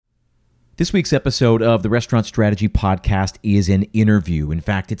This week's episode of the Restaurant Strategy Podcast is an interview. In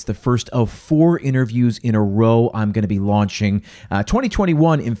fact, it's the first of 4 interviews in a row I'm going to be launching.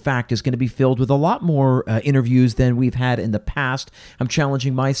 2021, in fact, is going to be filled with a lot more interviews than we've had in the past. I'm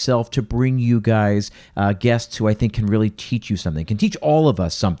challenging myself to bring you guys guests who I think can really teach you something, can teach all of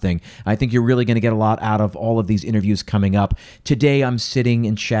us something. I think you're really going to get a lot out of all of these interviews coming up. Today, I'm sitting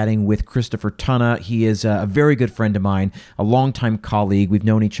and chatting with Christopher Tunna. He is a very good friend of mine, a longtime colleague. We've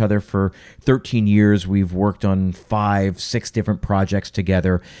known each other for 13 years. We've worked on 5, 6 different projects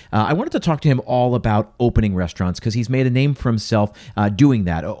together. I wanted to talk to him all about opening restaurants because he's made a name for himself doing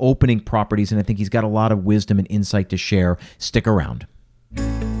that, opening properties, and I think he's got a lot of wisdom and insight to share. Stick around.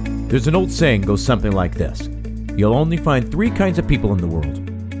 There's an old saying goes something like this. You'll only find 3 kinds of people in the world.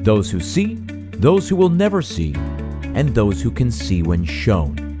 Those who see, those who will never see, and those who can see when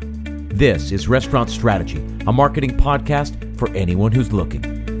shown. This is Restaurant Strategy, a marketing podcast for anyone who's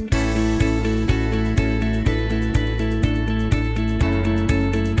looking.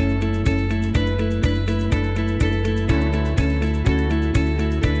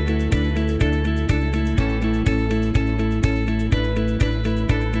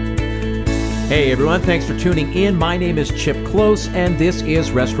 Hey everyone, thanks for tuning in. My name is Chip Close, and this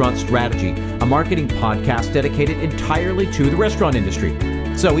is Restaurant Strategy, a marketing podcast dedicated entirely to the restaurant industry.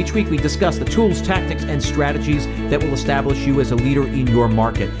 So each week we discuss the tools, tactics, and strategies that will establish you as a leader in your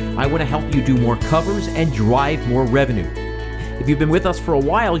market. I want to help you do more covers and drive more revenue. If you've been with us for a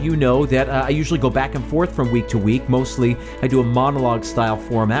while, you know that I usually go back and forth from week to week. Mostly, I do a monologue-style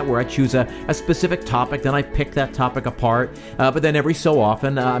format where I choose a specific topic, then I pick that topic apart. But then every so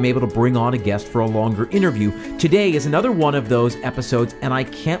often, I'm able to bring on a guest for a longer interview. Today is another one of those episodes, and I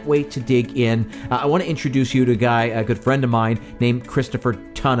can't wait to dig in. I want to introduce you to a good friend of mine named Christopher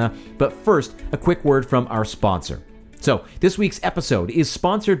Tunna. But first, a quick word from our sponsor. So, this week's episode is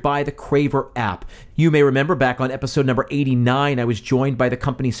sponsored by the Craver app. You may remember back on episode number 89, I was joined by the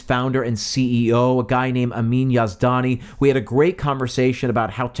company's founder and CEO, a guy named Amin Yazdani. We had a great conversation about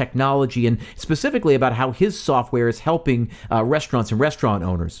how technology and specifically about how his software is helping restaurants and restaurant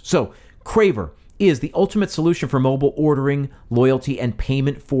owners. So, Craver is the ultimate solution for mobile ordering, loyalty, and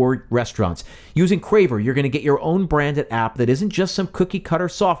payment for restaurants. Using Craver, you're going to get your own branded app that isn't just some cookie-cutter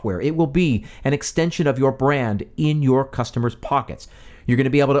software. It will be an extension of your brand in your customers' pockets. You're going to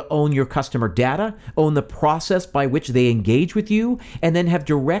be able to own your customer data, own the process by which they engage with you, and then have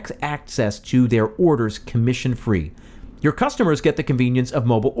direct access to their orders commission-free. Your customers get the convenience of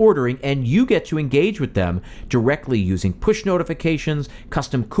mobile ordering, and you get to engage with them directly using push notifications,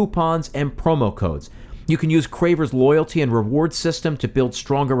 custom coupons, and promo codes. You can use Craver's loyalty and reward system to build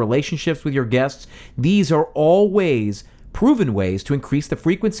stronger relationships with your guests. These are all proven ways to increase the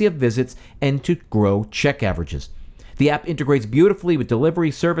frequency of visits and to grow check averages. The app integrates beautifully with delivery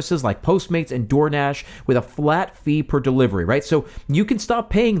services like Postmates and DoorDash with a flat fee per delivery, right? So you can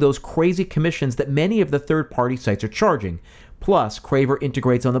stop paying those crazy commissions that many of the third-party sites are charging. Plus, Craver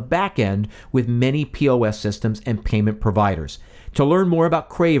integrates on the back end with many POS systems and payment providers. To learn more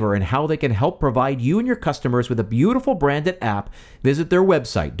about Craver and how they can help provide you and your customers with a beautiful branded app, visit their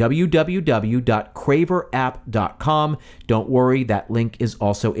website, www.craverapp.com. Don't worry, that link is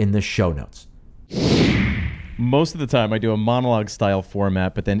also in the show notes. Most of the time I do a monologue style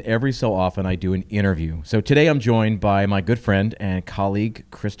format, but then every so often I do an interview. So today I'm joined by my good friend and colleague,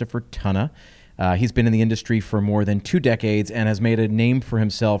 Christopher Tunna. He's been in the industry for more than 2 decades and has made a name for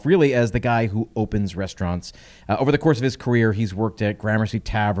himself really as the guy who opens restaurants. Over the course of his career, he's worked at Gramercy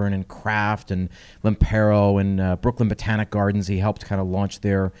Tavern and Craft and Lempero and Brooklyn Botanic Gardens. He helped kind of launch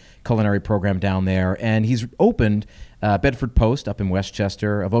their culinary program down there. And he's opened Bedford Post up in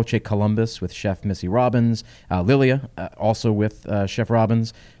Westchester, Avoce Columbus with Chef Missy Robbins, Lilia, also with Chef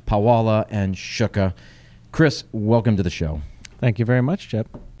Robbins, Pawala, and Shuka. Chris, welcome to the show. Thank you very much, Chip.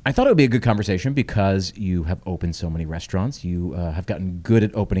 I thought it would be a good conversation because you have opened so many restaurants. You have gotten good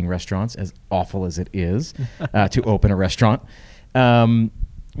at opening restaurants, as awful as it is to open a restaurant.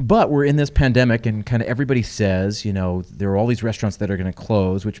 But we're in this pandemic, and kind of everybody says, you know, there are all these restaurants that are going to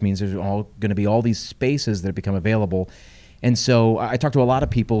close, which means there's all going to be all these spaces that become available. And so I talk to a lot of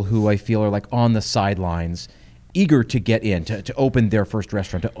people who I feel are like on the sidelines, eager to get in, to open their first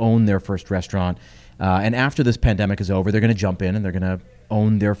restaurant, to own their first restaurant. And after this pandemic is over, they're going to jump in and they're going to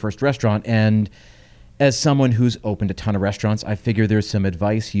own their first restaurant. And as someone who's opened a ton of restaurants, I figure there's some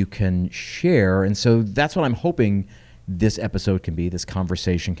advice you can share. And so that's what I'm hoping this episode can be, this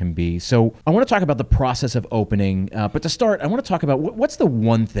conversation can be. So I want to talk about the process of opening, but to start, I want to talk about what's the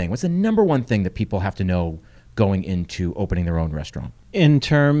number one thing that people have to know going into opening their own restaurant? In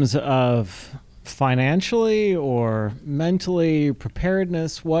terms of financially or mentally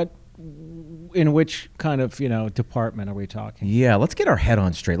preparedness, what in which kind of, department are we talking? Yeah, let's get our head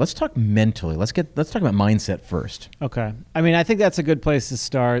on straight. Let's talk mentally. Let's talk about mindset first. Okay. I mean, I think that's a good place to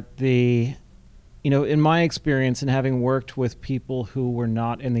start. In my experience and having worked with people who were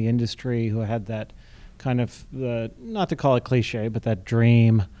not in the industry, who had that kind of, not to call it cliche, but that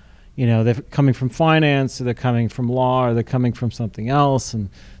dream, they're coming from finance, or they're coming from law, or they're coming from something else, and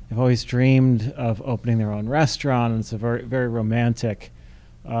they've always dreamed of opening their own restaurant, and it's a very, very romantic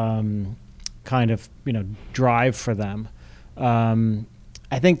kind of, drive for them.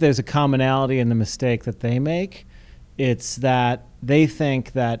 I think there's a commonality in the mistake that they make. It's that they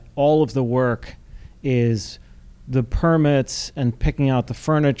think that all of the work is the permits and picking out the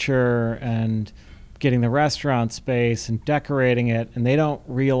furniture and getting the restaurant space and decorating it, and they don't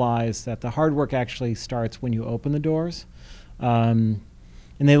realize that the hard work actually starts when you open the doors. And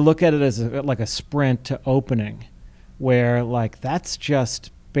they look at it as like a sprint to opening, where like that's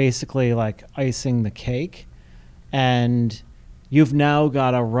just basically like icing the cake, and you've now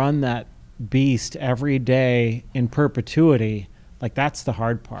got to run that beast every day in perpetuity. Like that's the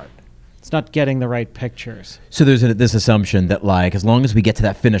hard part. It's not getting the right pictures. So there's this assumption that like as long as we get to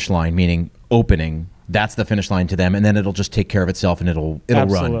that finish line, meaning opening, that's the finish line to them, and then it'll just take care of itself and it'll run.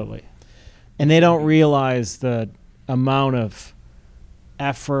 Absolutely. And they don't realize the amount of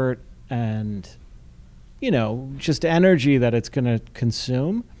effort and just energy that it's going to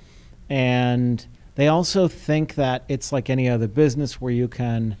consume. And they also think that it's like any other business where you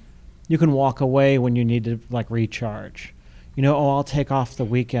can walk away when you need to like recharge. I'll take off the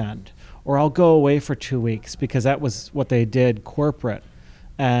weekend, or I'll go away for 2 weeks, because that was what they did corporate.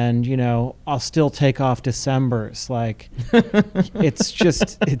 And, I'll still take off Decembers. Like it's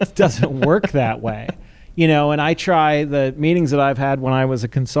just, it doesn't work that way. And I try the meetings that I've had when I was a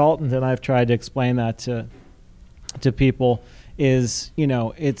consultant, and I've tried to explain that to people is,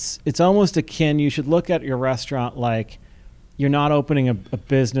 it's almost akin. You should look at your restaurant like you're not opening a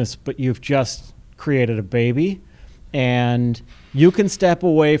business, but you've just created a baby, and you can step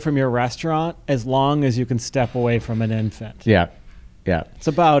away from your restaurant as long as you can step away from an infant. Yeah. Yeah. It's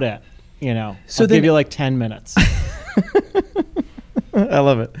about it. So I'll give you like 10 minutes. I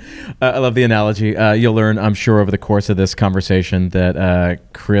love it. I love the analogy. You'll learn, I'm sure, over the course of this conversation that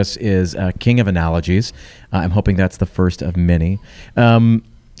Chris is king of analogies. I'm hoping that's the first of many.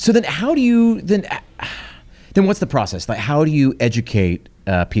 So then how do you, then what's the process? Like, how do you educate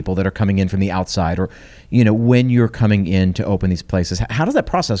people that are coming in from the outside, or, when you're coming in to open these places? How does that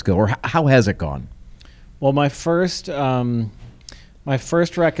process go, or how has it gone? Well, my first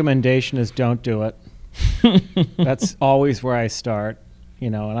recommendation is don't do it. That's always where I start,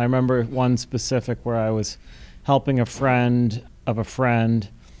 and I remember one specific where I was helping a friend of a friend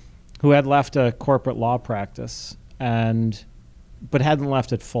who had left a corporate law practice but hadn't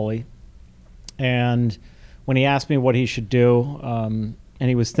left it fully. And when he asked me what he should do, and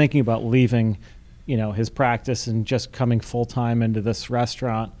he was thinking about leaving, his practice and just coming full-time into this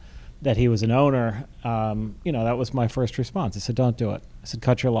restaurant that he was an owner, that was my first response. I said, don't do it. I said,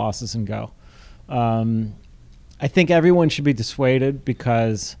 cut your losses and go. I think everyone should be dissuaded,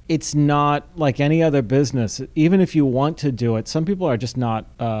 because it's not like any other business. Even if you want to do it, some people are just not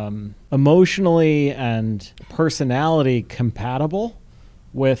emotionally and personality compatible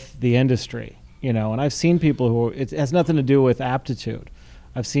with the industry, and I've seen people who, it has nothing to do with aptitude.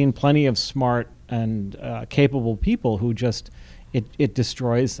 I've seen plenty of smart and capable people who just, it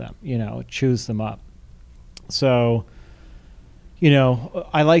destroys them, it chews them up. So,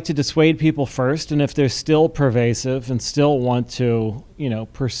 I like to dissuade people first, and if they're still pervasive and still want to,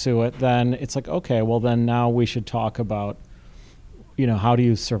 pursue it, then it's like, okay, well then now we should talk about, how do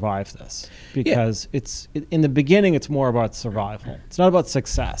you survive this? Because in the beginning, it's more about survival. It's not about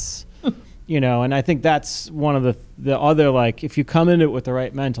success, and I think that's one of the other, like, if you come into it with the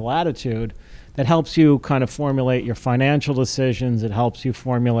right mental attitude, that helps you kind of formulate your financial decisions. It helps you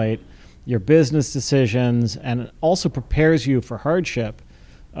formulate your business decisions, and it also prepares you for hardship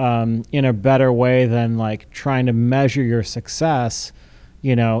in a better way than like trying to measure your success.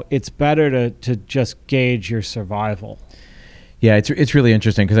 It's better to just gauge your survival. Yeah, it's really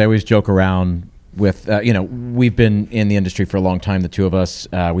interesting, because I always joke around with, we've been in the industry for a long time, the two of us.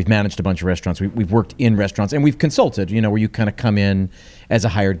 We've managed a bunch of restaurants. We've worked in restaurants, and we've consulted, where you kind of come in as a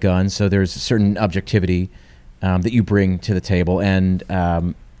hired gun. So there's a certain objectivity that you bring to the table. And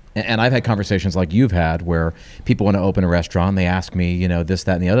I've had conversations like you've had, where people want to open a restaurant, and they ask me, this,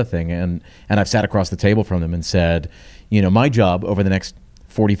 that, and the other thing. And I've sat across the table from them and said, my job over the next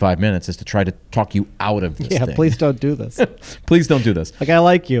 45 minutes is to try to talk you out of this thing. Yeah, please don't do this. Please don't do this. Like, I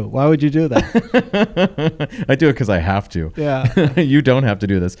like you. Why would you do that? I do it because I have to. Yeah. You don't have to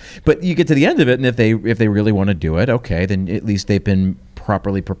do this. But you get to the end of it, and if they really want to do it, okay, then at least they've been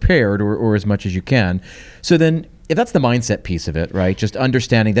properly prepared, or as much as you can. So then, if that's the mindset piece of it, right? Just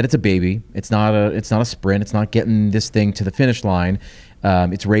understanding that it's a baby. It's not a sprint. It's not getting this thing to the finish line.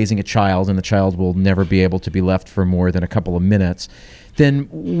 It's raising a child, and the child will never be able to be left for more than a couple of minutes. Then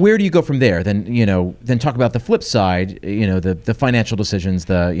where do you go from there? Then talk about the flip side. The financial decisions,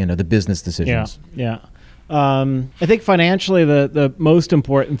 the business decisions. Yeah. I think financially, the most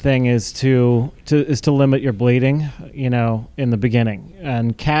important thing is to limit your bleeding. In the beginning,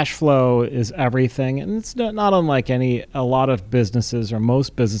 and cash flow is everything. And it's not unlike a lot of businesses or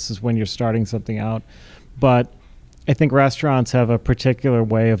most businesses when you're starting something out. But I think restaurants have a particular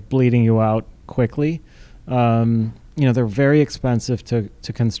way of bleeding you out quickly. They're very expensive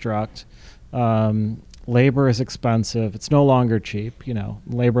to construct. Labor is expensive. It's no longer cheap.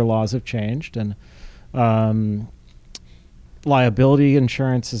 Labor laws have changed, and liability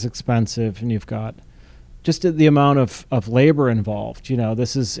insurance is expensive, and you've got just the amount of labor involved.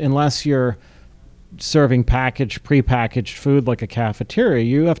 This is, unless you're serving prepackaged food like a cafeteria,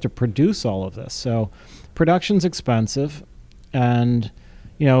 you have to produce all of this. So production's expensive, and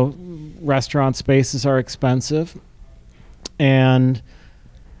restaurant spaces are expensive. And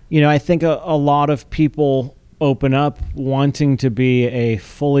I think a lot of people open up wanting to be a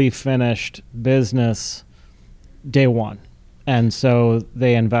fully finished business day one. And so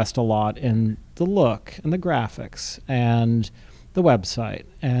they invest a lot in the look and the graphics and the website,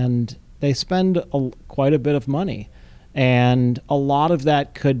 and they spend quite a bit of money. And a lot of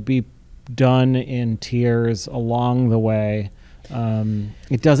that could be done in tiers along the way.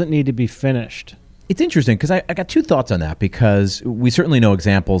 It doesn't need to be finished. It's interesting because I got two thoughts on that, because we certainly know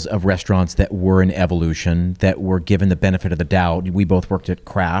examples of restaurants that were in evolution, that were given the benefit of the doubt. We both worked at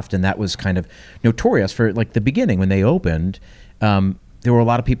Kraft, and that was kind of notorious for like the beginning when they opened. There were a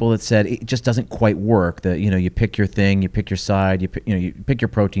lot of people that said it just doesn't quite work. That you pick your thing, you pick your side, you pick your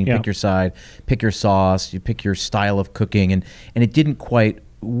protein, pick your side, pick your sauce, you pick your style of cooking, and it didn't quite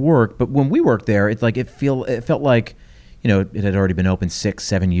work. But when we worked there, it felt like it had already been open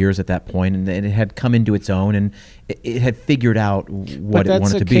 6-7 years at that point, and it had come into its own, and it had figured out what it wanted to be. But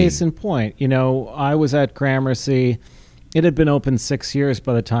that's a case in point. I was at Gramercy. It had been open 6 years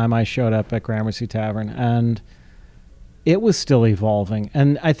by the time I showed up at Gramercy Tavern, and it was still evolving.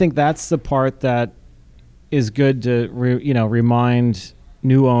 And I think that's the part that is good to remind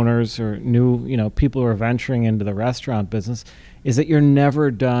new owners or new people who are venturing into the restaurant business, is that you're never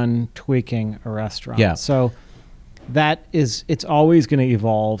done tweaking a restaurant. Yeah. So it's always going to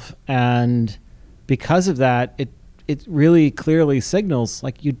evolve, and because of that, it really clearly signals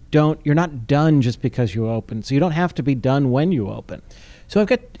like you're not done just because you open. So you don't have to be done when you open. So I've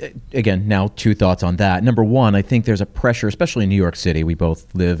got, again, now two thoughts on that. Number one, I think there's a pressure, especially in New York City. We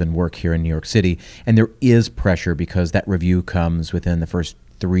both live and work here in New York City, and there is pressure because that review comes within the first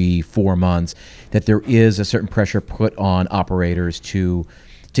 3-4 months, that there is a certain pressure put on operators to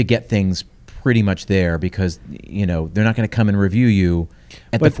get things pretty much there, because they're not going to come and review you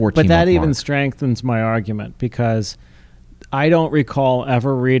at the 14-month But that even mark. strengthens my argument, because I don't recall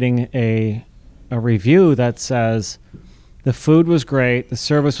ever reading a review that says the food was great, the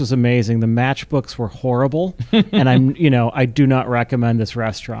service was amazing, the matchbooks were horrible, and I do not recommend this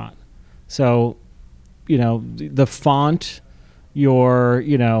restaurant. So, the font,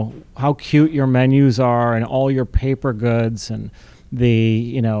 how cute your menus are, and all your paper goods, and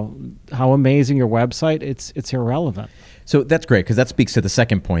how amazing your website, it's irrelevant. So that's great, because that speaks to the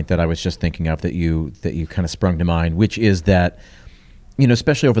second point that I was just thinking of that you kind of sprung to mind, which is that,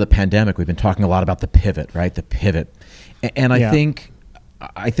 especially over the pandemic, we've been talking a lot about the pivot, right? The pivot. And I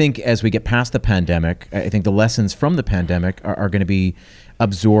think as we get past the pandemic, I think the lessons from the pandemic are going to be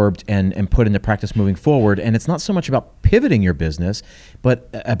absorbed and put into practice moving forward. And it's not so much about pivoting your business, but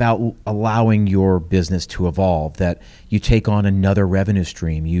about allowing your business to evolve, that you take on another revenue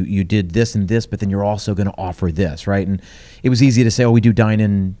stream. You did this and this, but then you're also going to offer this, right? And it was easy to say, we do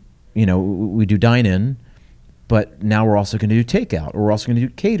dine-in, but now we're also going to do takeout, or we're also going to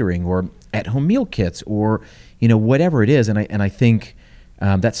do catering, or at-home meal kits, or, whatever it is. And I think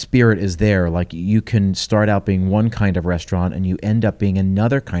that spirit is there. Like, you can start out being one kind of restaurant and you end up being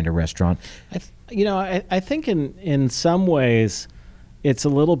another kind of restaurant. I think in some ways it's a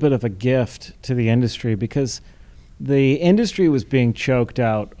little bit of a gift to the industry, because the industry was being choked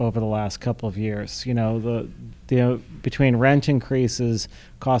out over the last couple of years. Between rent increases,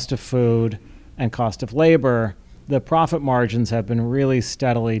 cost of food, and cost of labor, the profit margins have been really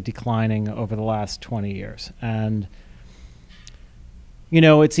steadily declining over the last 20 years. And,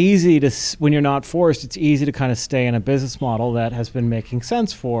 it's easy to, when you're not forced, it's easy to kind of stay in a business model that has been making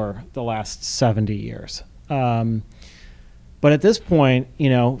sense for the last 70 years. But at this point,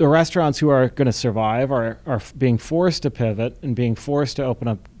 the restaurants who are going to survive are being forced to pivot and being forced to open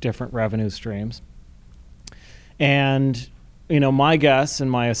up different revenue streams. And, my guess and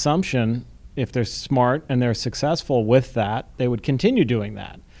my assumption, if they're smart and they're successful with that, they would continue doing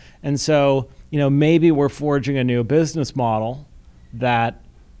that. And so, maybe we're forging a new business model that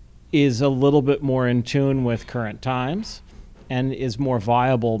is a little bit more in tune with current times and is more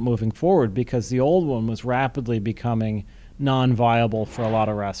viable moving forward, because the old one was rapidly becoming non-viable for a lot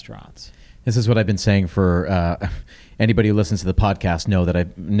of restaurants. This is what I've been saying for anybody who listens to the podcast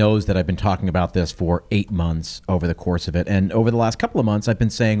knows that I've been talking about this for 8 months over the course of it. And over the last couple of months, I've been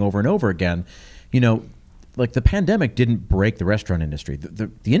saying over and over again, like the pandemic didn't break the restaurant industry.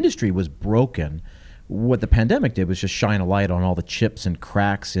 The industry was broken. What the pandemic did was just shine a light on all the chips and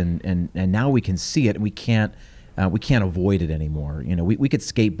cracks, and now we can see it, and we can't avoid it anymore. We could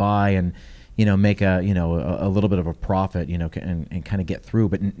skate by and make a little bit of a profit, and kind of get through.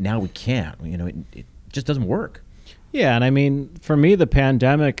 But now we can't. It just doesn't work. Yeah, and I mean, for me, the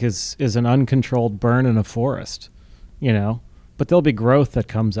pandemic is an uncontrolled burn in a forest, but there'll be growth that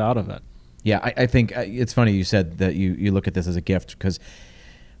comes out of it. Yeah, I think it's funny you said that you look at this as a gift, because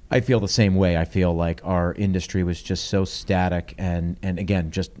I feel the same way. I feel like our industry was just so static and again,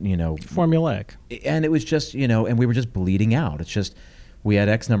 just, formulaic. And it was just, and we were just bleeding out. It's just, we had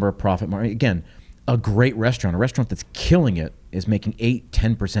X number of profit margin. Again, a great restaurant, a restaurant that's killing it, is making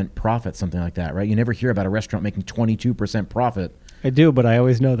 8-10% profit, something like that, right? You never hear about a restaurant making 22% profit. I do, but I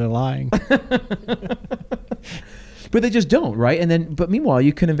always know they're lying. But they just don't, right? But meanwhile,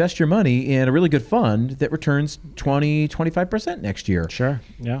 you can invest your money in a really good fund that returns 20-25% next year. Sure,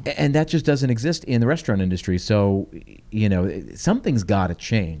 yeah. And that just doesn't exist in the restaurant industry. So, something's got to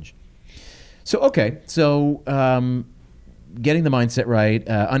change. So, okay. So, getting the mindset right,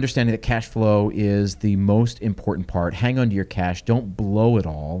 understanding that cash flow is the most important part. Hang on to your cash. Don't blow it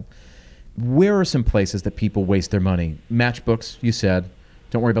all. Where are some places that people waste their money? Matchbooks, you said.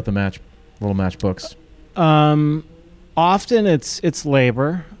 Don't worry about the little matchbooks. Often it's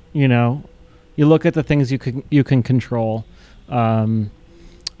labor. You look at the things you can control.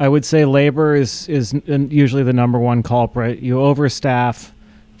 I would say labor is usually the number one culprit. You overstaff,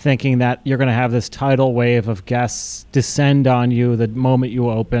 thinking that you're going to have this tidal wave of guests descend on you the moment you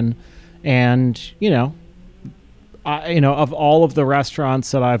open. And, of all of the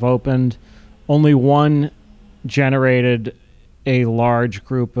restaurants that I've opened, only one generated a large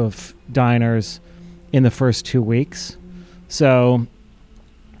group of diners in the first 2 weeks. So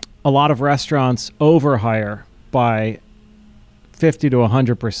a lot of restaurants overhire by 50 to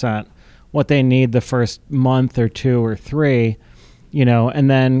 100% what they need the first month or 2 or 3, and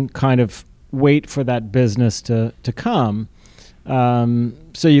then kind of wait for that business to come.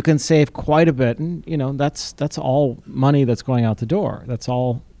 So you can save quite a bit, and that's all money that's going out the door. That's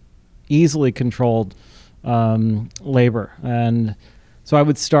all easily controlled labor, and so I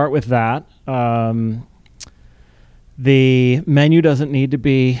would start with that. The menu doesn't need to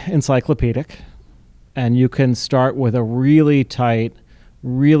be encyclopedic, and you can start with a really tight,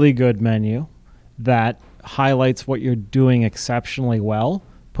 really good menu that highlights what you're doing exceptionally well,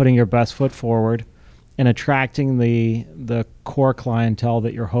 putting your best foot forward, and attracting the core clientele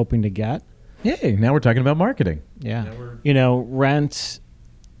that you're hoping to get. Hey, now we're talking about marketing. Yeah. Rent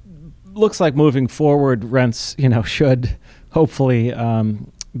looks like moving forward, rents, should hopefully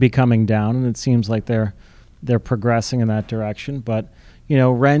be coming down, and it seems like they're progressing in that direction. But,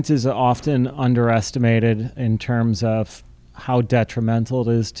 rent is often underestimated in terms of how detrimental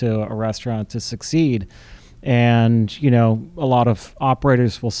it is to a restaurant to succeed. And, a lot of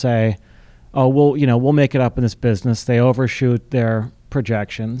operators will say, oh, we'll make it up in this business. They overshoot their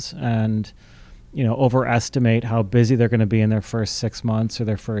projections and, overestimate how busy they're going to be in their first 6 months or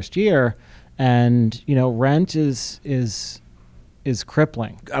their first year. And, rent is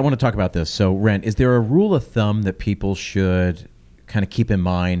crippling. I want to talk about this. So rent, is there a rule of thumb that people should kind of keep in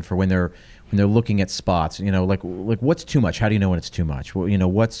mind for when they're looking at spots? Like what's too much? How do you know when it's too much? Well,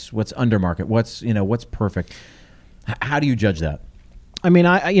 what's under market? What's perfect? How do you judge that? I mean,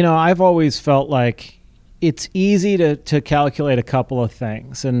 I've always felt like it's easy to calculate a couple of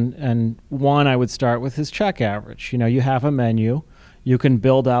things. And one I would start with is check average. You have a menu. You can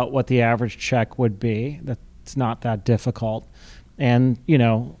build out what the average check would be. That's not that difficult. And,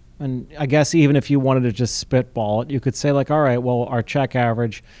 and I guess even if you wanted to just spitball it, you could say like, all right, well, our check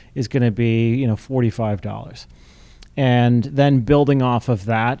average is going to be, $45. And then building off of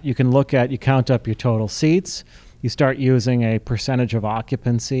that, you count up your total seats, you start using a percentage of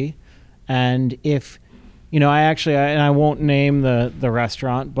occupancy. And if, I won't name the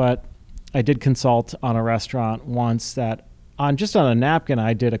restaurant, but I did consult on a restaurant once that on a napkin,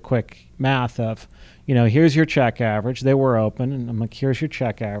 I did a quick math of, here's your check average. They were open, and I'm like, here's your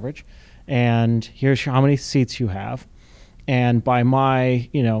check average, and here's how many seats you have. And by my,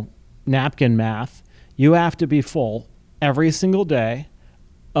 napkin math, you have to be full every single day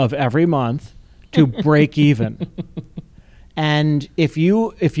of every month to break even. And if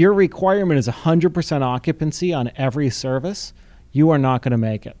your requirement is 100% occupancy on every service, you are not going to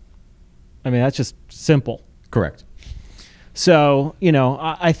make it. I mean, that's just simple. Correct. So,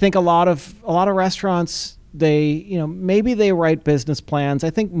 I think a lot of restaurants, they, maybe they write business plans. I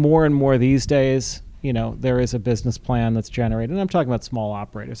think more and more these days, there is a business plan that's generated. And I'm talking about small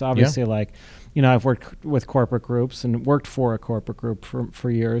operators. Obviously, I've worked with corporate groups and worked for a corporate group for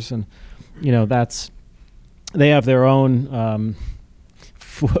years. And, they have their own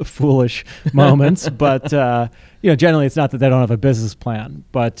foolish moments. But, generally it's not that they don't have a business plan.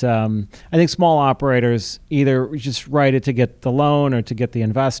 But I think small operators either just write it to get the loan or to get the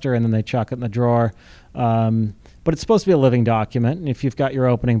investor, and then they chuck it in the drawer. But it's supposed to be a living document. And if you've got your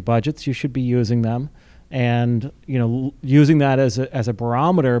opening budgets, you should be using them. And, using that as a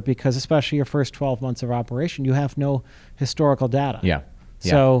barometer, because especially your first 12 months of operation, you have no historical data. Yeah.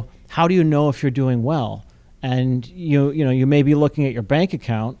 So how do you know if you're doing well? And you may be looking at your bank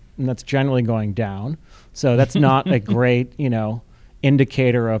account, and that's generally going down. So that's not a great,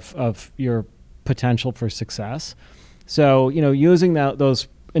 indicator of your potential for success. So, using those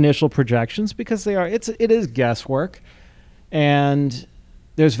initial projections, because it is guesswork, and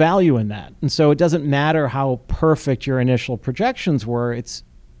there's value in that. And so it doesn't matter how perfect your initial projections were. It's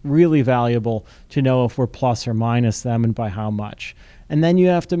really valuable to know if we're plus or minus them and by how much. And then you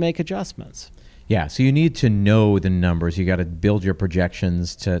have to make adjustments. Yeah, so you need to know the numbers. You got to build your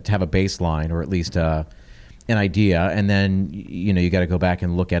projections to have a baseline, or at least an idea, and then you got to go back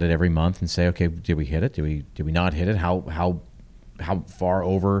and look at it every month and say, okay, did we hit it? Did we not hit it? How far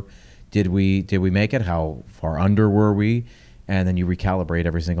over did we make it? How far under were we? And then you recalibrate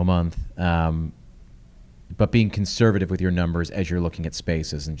every single month. But being conservative with your numbers as you're looking at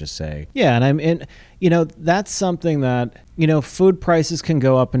spaces, and just say, yeah. And that's something that, food prices can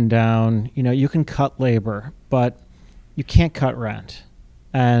go up and down. You can cut labor, but you can't cut rent.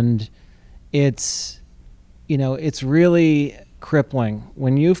 And it's really crippling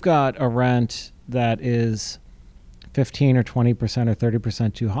when you've got a rent that is 15 or 20% or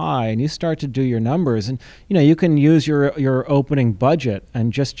 30% too high, and you start to do your numbers, and you can use your opening budget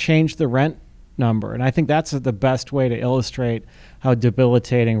and just change the rent number. And I think that's the best way to illustrate how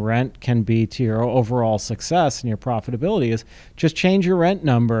debilitating rent can be to your overall success and your profitability, is just change your rent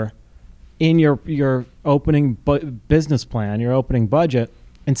number in your opening business plan, your opening budget,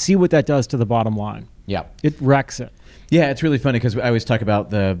 and see what that does to the bottom line. Yeah. It wrecks it. Yeah, it's really funny because I always talk about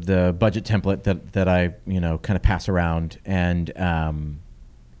the budget template that I kind of pass around, and I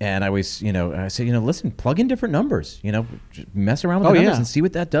always I say listen, plug in different numbers, just mess around with the numbers and see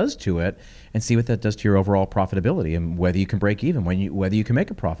what that does to it, and see what that does to your overall profitability, and whether you can break even, whether you can make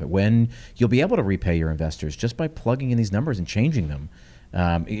a profit, when you'll be able to repay your investors just by plugging in these numbers and changing them.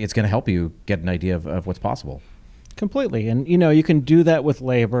 It's going to help you get an idea of what's possible. Completely, and you can do that with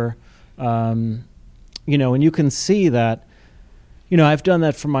labor. And you can see that, I've done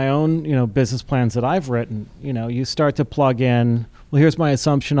that for my own, business plans that I've written. You start to plug in, well, here's my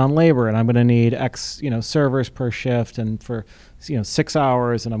assumption on labor, and I'm going to need X, servers per shift, and for, 6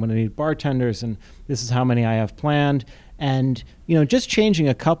 hours, and I'm going to need bartenders, and this is how many I have planned. And, just changing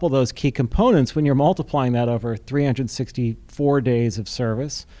a couple of those key components when you're multiplying that over 364 days of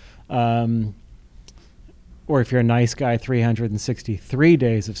service, or if you're a nice guy, 363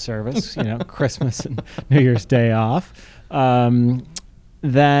 days of service, Christmas and New Year's Day off, then,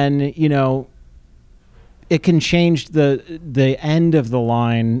 it can change the end of the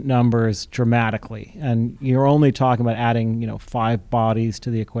line numbers dramatically. And you're only talking about adding, 5 bodies to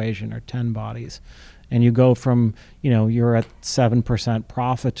the equation, or 10 bodies. And you go from, you're at 7%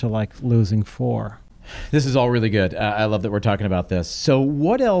 profit to like losing 4. This is all really good. I love that we're talking about this. So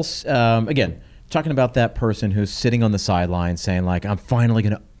what else, again, talking about that person who's sitting on the sidelines saying, like, I'm finally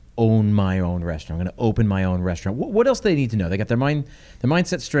going to own my own restaurant. I'm going to open my own restaurant. What else do they need to know? They got their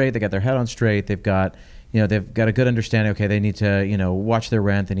mindset straight. They got their head on straight. They've got a good understanding. Okay, they need to, watch their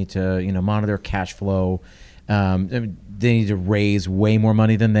rent. They need to, monitor their cash flow. They need to raise way more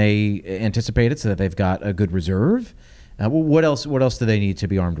money than they anticipated so that they've got a good reserve. What else do they need to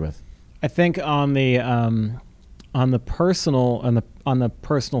be armed with? I think on on the personal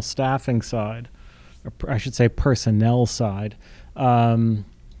staffing side, or I should say personnel side,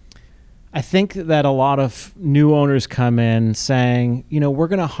 I think that a lot of new owners come in saying, we're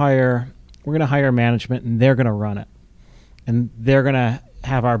going to hire management and they're going to run it, and they're going to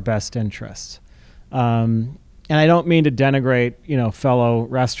have our best interests. And I don't mean to denigrate, fellow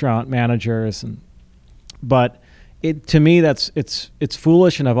restaurant managers, but to me it's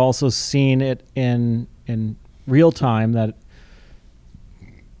foolish, and I've also seen it in real time that,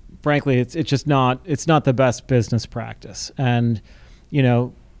 frankly, it's not the best business practice. And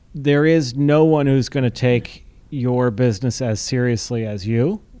there is no one who's going to take your business as seriously as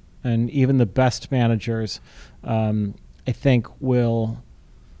you, and even the best managers, I think, will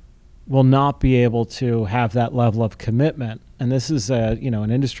not be able to have that level of commitment. And this is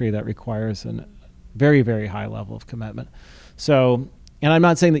an industry that requires a very, very high level of commitment. So, and I'm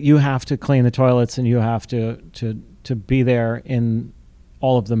not saying that you have to clean the toilets and you have to be there in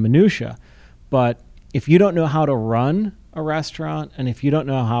all of the minutia, but if you don't know how to run a restaurant and if you don't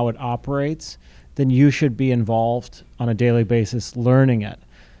know how it operates, then you should be involved on a daily basis learning it.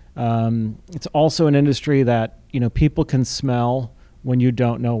 It's also an industry that people can smell when you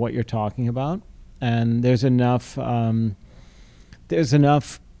don't know what you're talking about, and there's enough kind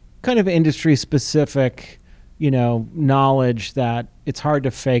of industry specific knowledge that it's hard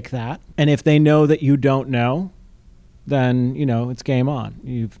to fake that. And if they know that you don't know, then it's game on.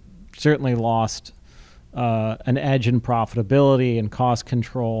 You've certainly lost an edge in profitability and cost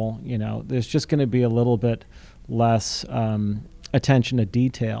control. There's just going to be a little bit less attention to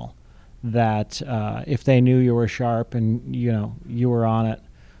detail that if they knew you were sharp and you were on it,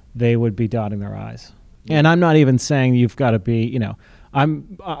 they would be dotting their I's. And I'm not even saying you've got to be,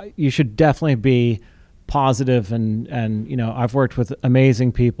 you should definitely be positive and I've worked with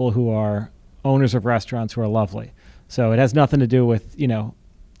amazing people who are owners of restaurants who are lovely. So it has nothing to do with,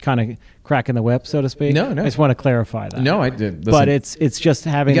 kind of cracking the whip, so to speak. No. I just want to clarify that. No, I did. But it's just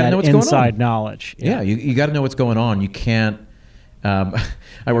having that inside knowledge. Yeah, you got to know what's going on. You can't.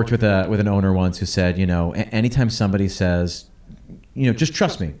 I worked with an owner once who said, anytime somebody says, just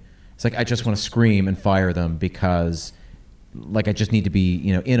trust me, it's like I just want to scream and fire them because, like, I just need to be,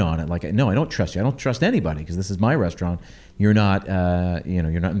 in on it. Like, no, I don't trust you. I don't trust anybody because this is my restaurant. You're not,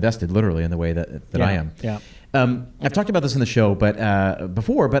 you're not invested literally in the way that I am. Yeah. I've talked about this in the show,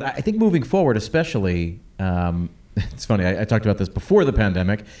 before, but I think moving forward, especially, it's funny. I talked about this before the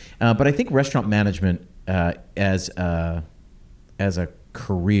pandemic, but I think restaurant management as a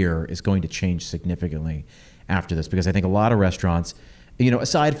career is going to change significantly after this, because I think a lot of restaurants,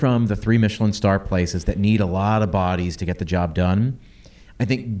 aside from the 3 Michelin star places that need a lot of bodies to get the job done, I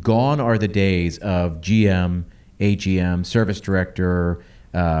think gone are the days of GM, AGM, service director,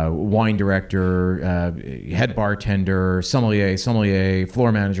 wine director, head bartender, sommelier,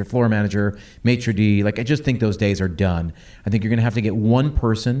 floor manager, maitre d'. Like, I just think those days are done. I think you're going to have to get one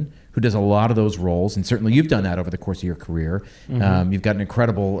person who does a lot of those roles, and certainly you've done that over the course of your career. Mm-hmm. You've got an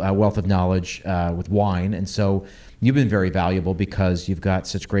incredible wealth of knowledge with wine, and so you've been very valuable because you've got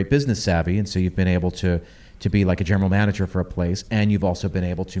such great business savvy, and so you've been able to be like a general manager for a place, and you've also been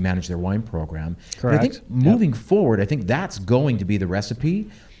able to manage their wine program. Correct. But I think moving forward, I think that's going to be the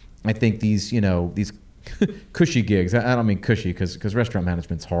recipe. I think these cushy gigs, I don't mean cushy because restaurant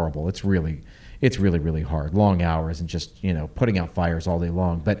management's horrible. It's really, really hard. Long hours and just, putting out fires all day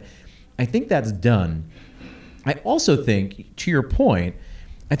long. But I think that's done. I also think, to your point,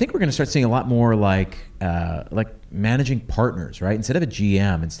 I think we're going to start seeing a lot more like managing partners, right? Instead of a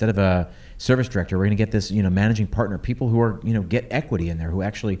GM, instead of a service director, we're going to get this, managing partner, people who are, get equity in there, who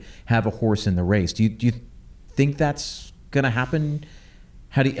actually have a horse in the race. Do you think that's going to happen?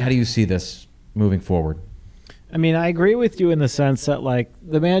 How do you see this moving forward? I mean, I agree with you in the sense that, like,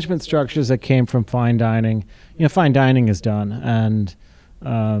 the management structures that came from fine dining, fine dining is done,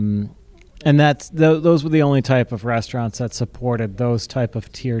 and that's those were the only type of restaurants that supported those type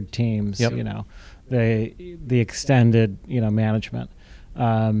of tiered teams. Yep. The extended management,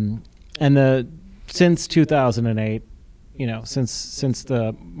 and since 2008, since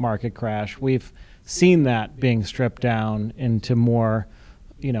the market crash, we've seen that being stripped down into more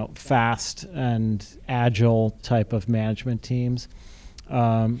fast and agile type of management teams.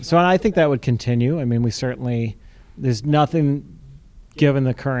 So I think that would continue. I mean, there's nothing, given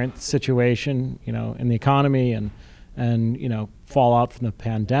the current situation, in the economy and fallout from the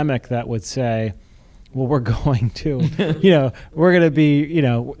pandemic, that would say, well, we're going to, we're going to be,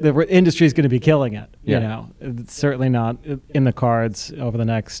 the industry is going to be killing it. Yeah. It's certainly not in the cards over the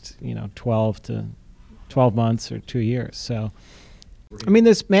next, 12 months or 2 years. So I mean,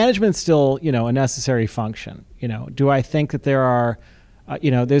 this management's still, a necessary function. Do I think that there are,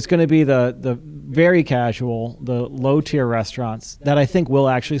 there's going to be the very casual, the low tier restaurants that I think will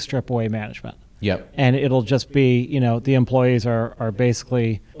actually strip away management. Yep. And it'll just be, the employees are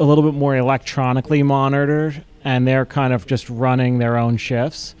basically a little bit more electronically monitored, and they're kind of just running their own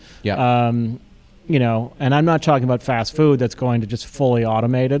shifts. Yep. And I'm not talking about fast food that's going to just fully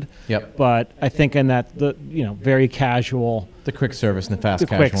automated. Yep. But I think in that very casual, the quick service and the fast the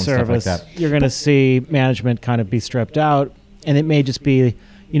casual quick and service, stuff like that. you're going to see management kind of be stripped out, and it may just be,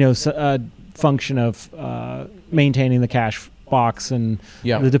 a function of maintaining the cash box and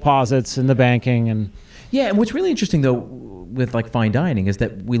the deposits and the banking and. Yeah, and what's really interesting though with like fine dining is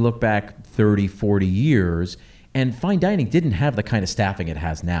that we look back 30, 40 years. And fine dining didn't have the kind of staffing it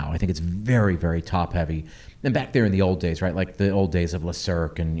has now. I think it's very, very top heavy. And back there in the old days, right, like the old days of Le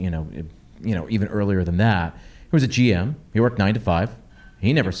Cirque and, even earlier than that, there was a GM. He worked 9 to 5.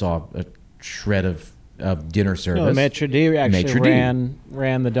 He never saw a shred of dinner service. No, Maitre d' actually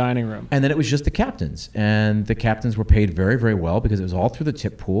ran the dining room. And then it was just the captains. And the captains were paid very, very well because it was all through the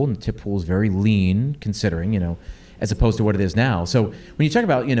tip pool. And the tip pool is very lean considering, as opposed to what it is now. So when you talk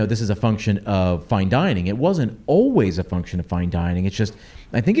about, this is a function of fine dining, it wasn't always a function of fine dining. It's just,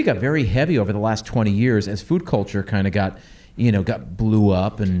 I think it got very heavy over the last 20 years as food culture kind of got blew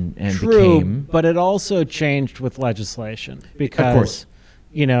up and True, became. But it also changed with legislation because, of course.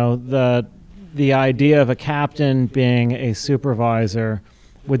 The idea of a captain being a supervisor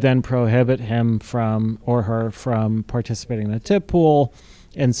would then prohibit him or her from participating in the tip pool.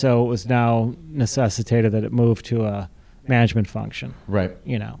 And so it was now necessitated that it move to a management function. Right.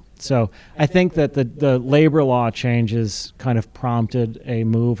 So I think that the labor law changes kind of prompted a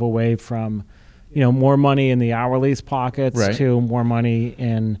move away from, more money in the hourly's pockets to more money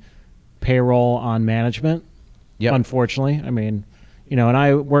in payroll on management. Yep. Unfortunately. I mean, and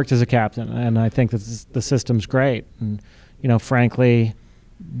I worked as a captain, and I think that the system's great. And, frankly,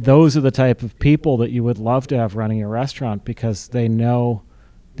 those are the type of people that you would love to have running a restaurant because they know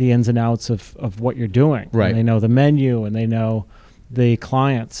the ins and outs of what you're doing. Right. And they know the menu and they know the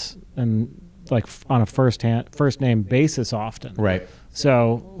clients and like on a first name basis often. Right.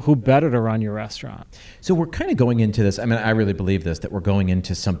 So who better to run your restaurant? So we're kind of going into this. I mean, I really believe this, that we're going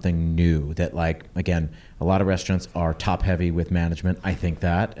into something new that again, a lot of restaurants are top heavy with management. I think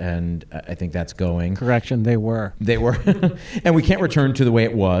that, and I think that's going. Correction, they were. And we can't return to the way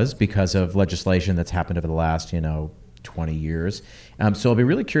it was because of legislation that's happened over the last, 20 years. So I'll be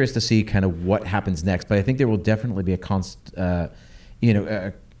really curious to see kind of what happens next. But I think there will definitely be a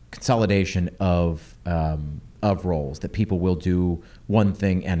consolidation of roles, that people will do one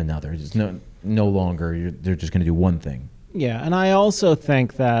thing and another. It's no longer they're just going to do one thing. Yeah, and I also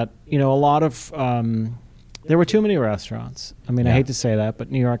think that a lot of there were too many restaurants. I mean, I hate to say that, but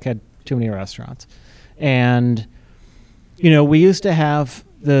New York had too many restaurants, and we used to have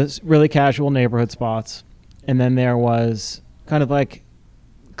the really casual neighborhood spots. And then there was kind of like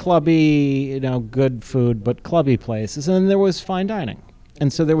clubby, good food, but clubby places. And then there was fine dining.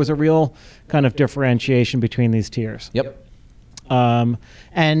 And so there was a real kind of differentiation between these tiers. Yep. And,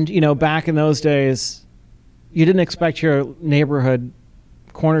 back in those days, you didn't expect your neighborhood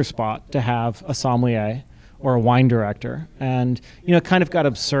corner spot to have a sommelier or a wine director. And, it kind of got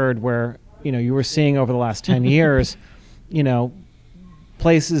absurd where, you were seeing over the last 10 years,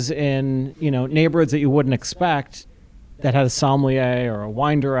 places in neighborhoods that you wouldn't expect that had a sommelier or a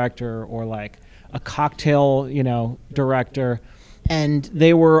wine director or like a cocktail director, and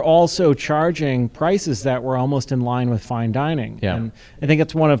they were also charging prices that were almost in line with fine dining. And I think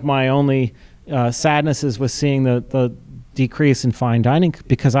it's one of my only sadnesses with seeing the decrease in fine dining,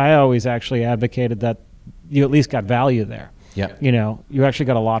 because I always actually advocated that you at least got value there. You actually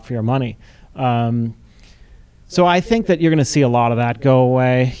got a lot for your money. So I think that you're going to see a lot of that go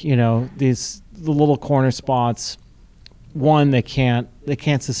away. The little corner spots. One, they can't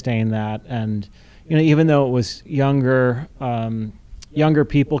sustain that, and even though it was younger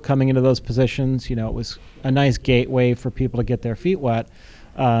people coming into those positions, it was a nice gateway for people to get their feet wet.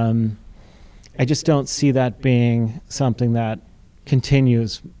 I just don't see that being something that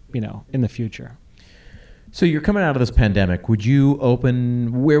continues, in the future. So you're coming out of this pandemic. Where would you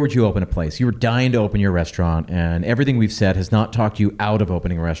open a place? You were dying to open your restaurant, and everything we've said has not talked you out of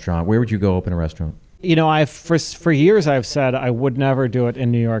opening a restaurant. Where would you go open a restaurant? For years I've said I would never do it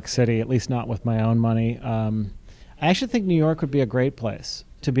in New York City, at least not with my own money. I actually think New York would be a great place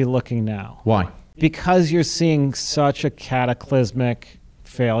to be looking now. Why? Because you're seeing such a cataclysmic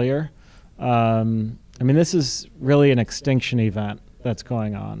failure. This is really an extinction event that's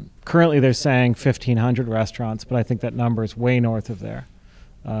going on. Currently, they're saying 1,500 restaurants, but I think that number is way north of there.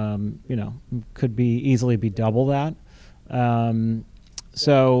 Could be easily be double that.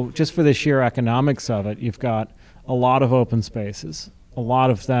 So just for the sheer economics of it, you've got a lot of open spaces. A lot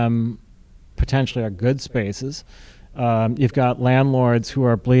of them potentially are good spaces. You've got landlords who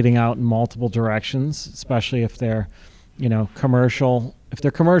are bleeding out in multiple directions, especially if they're, commercial. If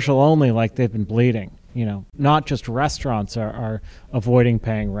they're commercial only, like they've been bleeding. Not just restaurants are avoiding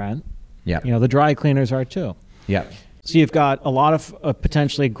paying rent. Yeah. The dry cleaners are too. Yeah. So you've got a lot of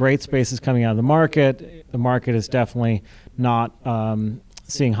potentially great spaces coming out of the market. The market is definitely not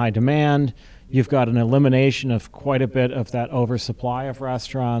seeing high demand. You've got an elimination of quite a bit of that oversupply of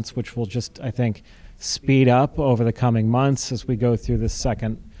restaurants, which will just, I think, speed up over the coming months as we go through this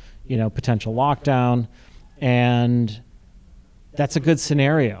second, potential lockdown. And that's a good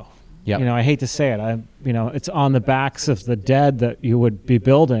scenario. Yep. I hate to say it. It's on the backs of the dead that you would be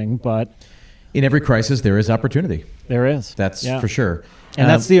building, but in every crisis, there is opportunity. There is. That's for sure. And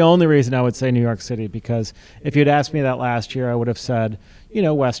that's the only reason I would say New York City, because if you'd asked me that last year, I would have said,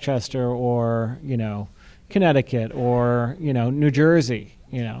 Westchester or, Connecticut or, New Jersey,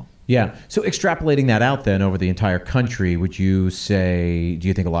 Yeah. So extrapolating that out then over the entire country, do you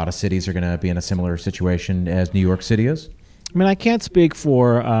think a lot of cities are going to be in a similar situation as New York City is? I mean, I can't speak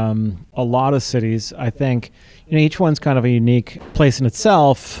for a lot of cities. I think each one's kind of a unique place in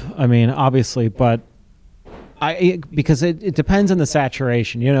itself. I mean, obviously, but because it depends on the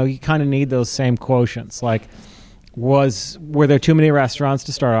saturation. You kind of need those same quotients. Like, were there too many restaurants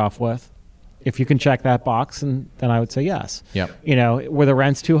to start off with? If you can check that box, and then I would say yes. Yep. Were the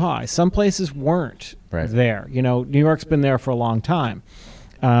rents too high? Some places weren't there. New York's been there for a long time.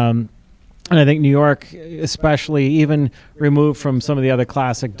 And I think New York, especially even removed from some of the other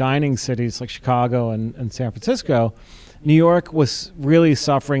classic dining cities like Chicago and San Francisco, New York was really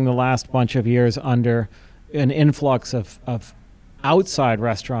suffering the last bunch of years under an influx of outside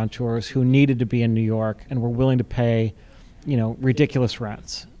restaurateurs who needed to be in New York and were willing to pay, ridiculous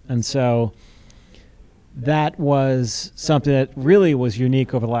rents. And so that was something that really was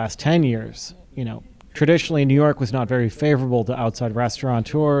unique over the last 10 years. Traditionally, New York was not very favorable to outside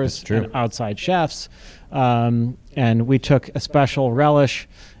restaurateurs and outside chefs, and we took a special relish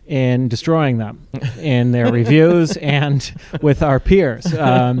in destroying them in their reviews and with our peers.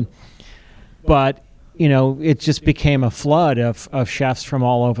 But it just became a flood of chefs from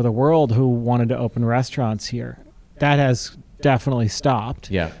all over the world who wanted to open restaurants here. That has definitely stopped.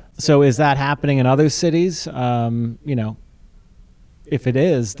 Yeah. So is that happening in other cities? If it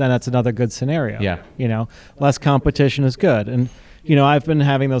is, then that's another good scenario. Yeah. Less competition is good. And, I've been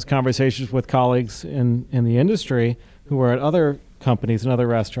having those conversations with colleagues in the industry who are at other companies and other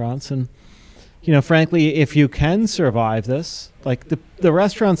restaurants. And, frankly, if you can survive this, like the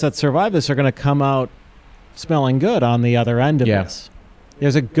restaurants that survive this are going to come out smelling good on the other end of this.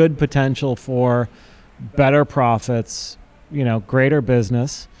 There's a good potential for better profits, greater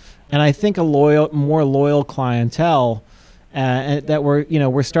business. And I think more loyal clientele. And that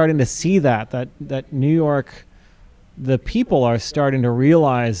we're starting to see that New York, the people are starting to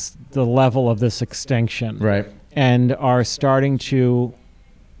realize the level of this extinction, right, and are starting to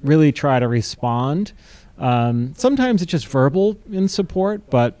really try to respond. Sometimes it's just verbal in support,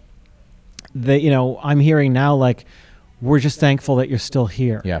 but I'm hearing now like we're just thankful that you're still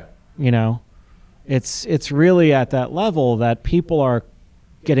here. Yeah, it's really at that level that people are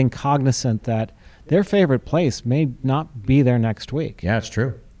getting cognizant that their favorite place may not be there next week. Yeah, it's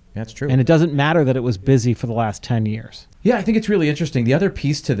true. That's true. And it doesn't matter that it was busy for the last 10 years. Yeah, I think it's really interesting. The other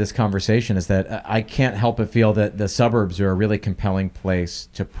piece to this conversation is that I can't help but feel that the suburbs are a really compelling place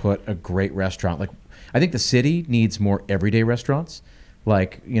to put a great restaurant. Like, I think the city needs more everyday restaurants,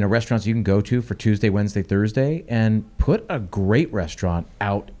 like, restaurants you can go to for Tuesday, Wednesday, Thursday, and put a great restaurant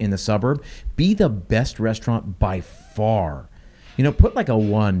out in the suburb. Be the best restaurant by far. Put like a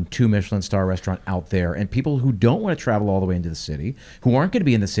 1-2 Michelin star restaurant out there, and people who don't want to travel all the way into the city, who aren't going to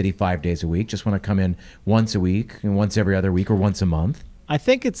be in the city 5 days a week, just want to come in once a week and once every other week or once a month. I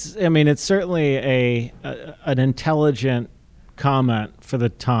think it's certainly an intelligent comment for the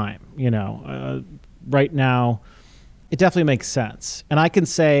time. Right now, it definitely makes sense. And I can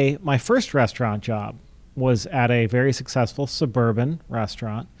say my first restaurant job was at a very successful suburban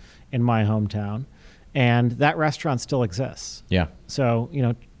restaurant in my hometown. And that restaurant still exists. Yeah. So,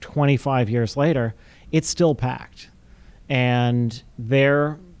 25 years later, it's still packed. And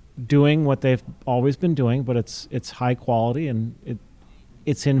they're doing what they've always been doing, but it's high quality and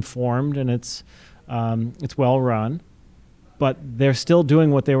it's informed and it's well run. But they're still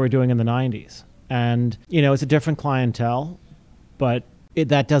doing what they were doing in the 90s. And, it's a different clientele, but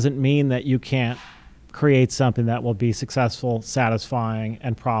that doesn't mean that you can't create something that will be successful, satisfying,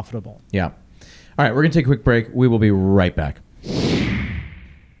 and profitable. Yeah. All right, we're going to take a quick break. We will be right back.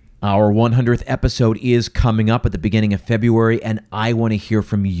 Our 100th episode is coming up at the beginning of February, and I want to hear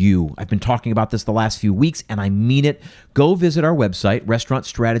from you. I've been talking about this the last few weeks, and I mean it. Go visit our website,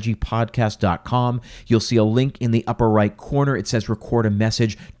 restaurantstrategypodcast.com. You'll see a link in the upper right corner. It says record a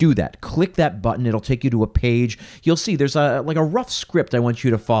message. Do that. Click that button. It'll take you to a page. You'll see there's a rough script I want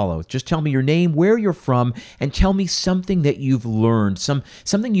you to follow. Just tell me your name, where you're from, and tell me something that you've learned,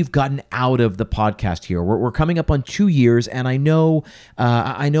 something you've gotten out of the podcast here. We're coming up on 2 years, and I know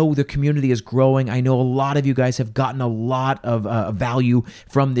the community is growing. I know a lot of you guys have gotten a lot of value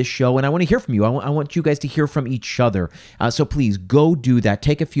from this show, and I want to hear from you. I want you guys to hear from each other. So please go do that.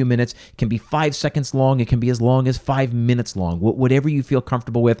 Take a few minutes. It can be 5 seconds long. It can be as long as 5 minutes long. Whatever you feel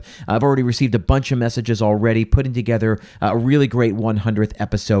comfortable with. I've already received a bunch of messages already, putting together a really great 100th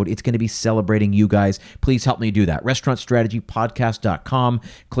episode. It's going to be celebrating you guys. Please help me do that. restaurantstrategypodcast.com.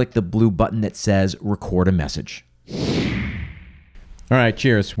 Click the blue button that says record a message. All right,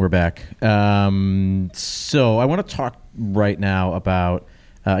 cheers. We're back. So I want to talk right now about,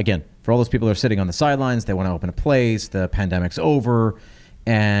 again, for all those people who are sitting on the sidelines, they want to open a place, the pandemic's over,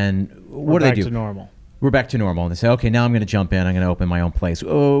 and what do they do? We're back to normal. We're back to normal. And they say, okay, now I'm going to jump in. I'm going to open my own place.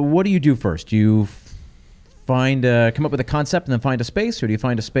 What do you do first? Do you come up with a concept and then find a space, or do you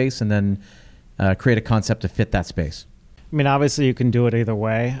find a space and then create a concept to fit that space? I mean, obviously you can do it either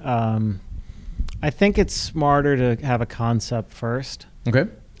way. I think it's smarter to have a concept first. Okay.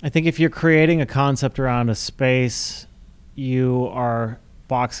 I think if you're creating a concept around a space, you are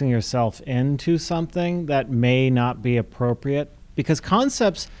boxing yourself into something that may not be appropriate, because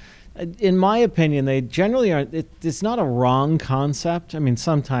concepts, in my opinion, they generally are, it's not a wrong concept. I mean,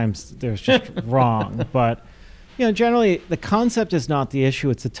 sometimes there's just wrong, but generally the concept is not the issue.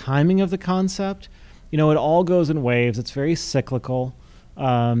 It's the timing of the concept. It all goes in waves. It's very cyclical.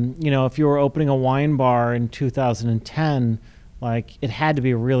 If you were opening a wine bar in 2010, it had to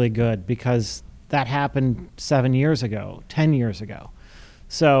be really good because that happened 7 years ago, 10 years ago.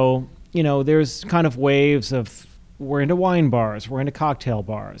 So, there's kind of waves of, we're into wine bars, we're into cocktail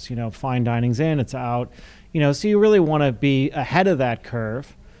bars, fine dining's in, it's out, so you really want to be ahead of that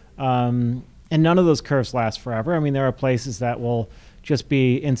curve. And none of those curves last forever. I mean, there are places that will just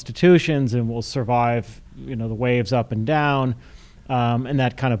be institutions and will survive, the waves up and down. And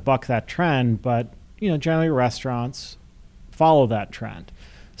that kind of buck that trend, but generally restaurants follow that trend.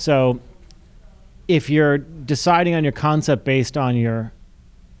 So if you're deciding on your concept based on your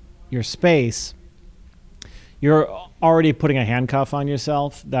space, you're already putting a handcuff on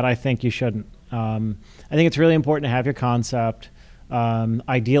yourself that I think you shouldn't. I think it's really important to have your concept.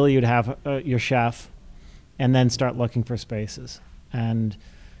 Ideally, you'd have your chef, and then start looking for spaces. And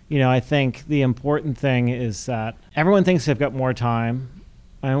I think the important thing is that everyone thinks they've got more time.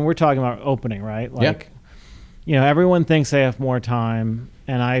 I mean, we're talking about opening, right? Everyone thinks they have more time.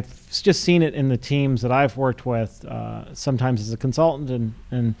 And I've just seen it in the teams that I've worked with, sometimes as a consultant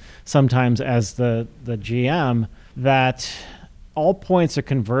and sometimes as the GM, that all points are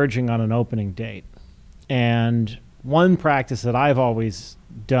converging on an opening date. And one practice that I've always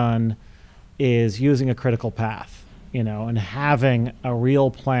done is using a critical path. And having a real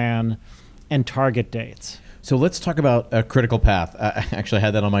plan and target dates. So let's talk about a critical path. I actually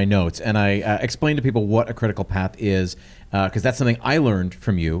had that on my notes, and I explained to people what a critical path is, because that's something I learned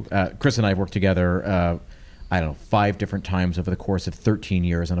from you. Chris and I have worked together, 5 different times over the course of 13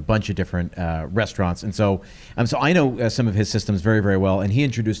 years on a bunch of different restaurants. And so I know some of his systems very, very well, and he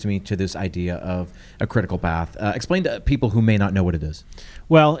introduced me to this idea of a critical path. Explain to people who may not know what it is.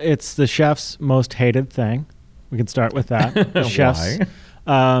 Well, it's the chef's most hated thing. We can start with that. Chefs,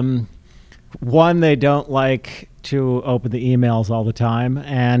 one, they don't like to open the emails all the time,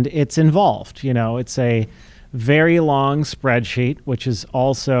 and it's involved. It's a very long spreadsheet, which is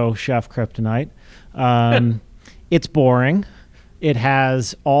also chef kryptonite. It's boring. It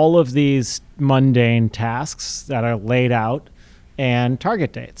has all of these mundane tasks that are laid out and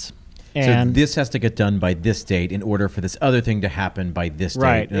target dates. And so this has to get done by this date in order for this other thing to happen by this date.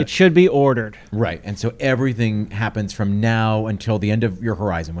 Right. It should be ordered. Right. And so everything happens from now until the end of your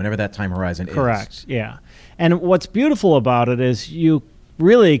horizon, whenever that time horizon is. Correct. Yeah. And what's beautiful about it is you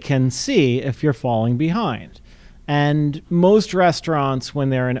really can see if you're falling behind. And most restaurants, when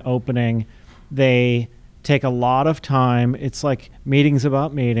they're in opening, they take a lot of time. It's like meetings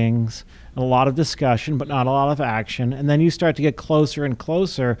about meetings, a lot of discussion, but not a lot of action. And then you start to get closer and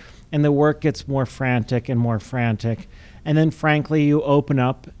closer, and the work gets more frantic and more frantic. And then, frankly, you open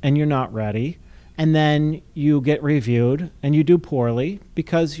up and you're not ready. and then you get reviewed and you do poorly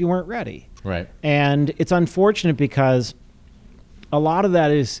because you weren't ready. Right. And it's unfortunate because a lot of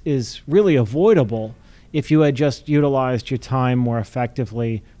that is really avoidable if you had just utilized your time more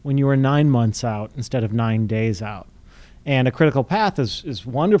effectively when you were 9 months out instead of 9 days out. And a critical path is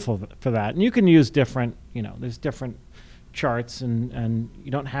wonderful for that. And you can use different, there's different charts, and you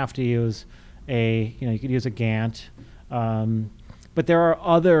don't have to use you could use a Gantt. But there are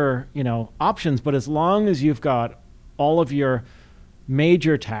other, options. But as long as you've got all of your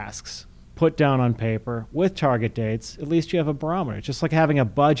major tasks put down on paper with target dates, at least you have a barometer. It's just like having a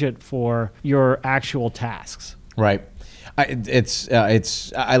budget for your actual tasks. Right.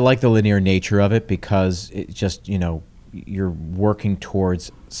 I like the linear nature of it because it just, you're working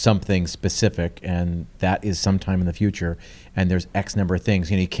towards something specific, and that is sometime in the future, and there's X number of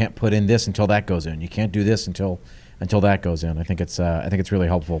things. You can't put in this until that goes in. You can't do this until that goes in. I think it's really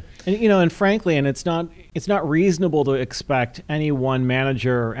helpful. And and frankly, and it's not reasonable to expect any one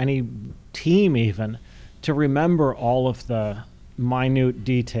manager or any team even to remember all of the minute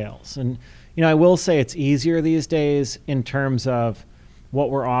details. And I will say it's easier these days in terms of what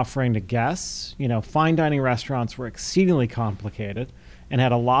we're offering to guests. Fine dining restaurants were exceedingly complicated and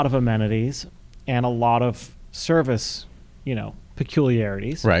had a lot of amenities and a lot of service,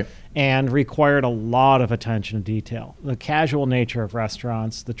 peculiarities. Right. And required a lot of attention to detail. The casual nature of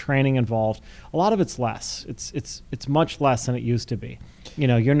restaurants, the training involved, a lot of it's less. It's much less than it used to be.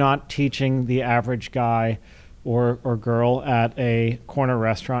 You're not teaching the average guy or girl at a corner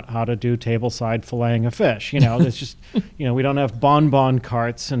restaurant how to do tableside filleting a fish. It's just, we don't have bonbon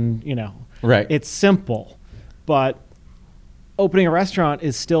carts and, Right. It's simple. But opening a restaurant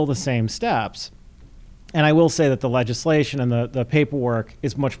is still the same steps. And I will say that the legislation and the paperwork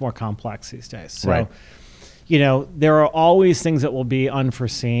is much more complex these days. So, right. There are always things that will be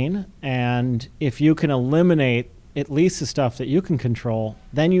unforeseen. And if you can eliminate at least the stuff that you can control,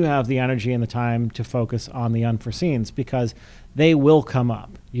 then you have the energy and the time to focus on the unforeseens, because they will come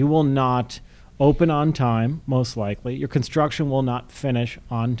up. You will not open on time, most likely. Your construction will not finish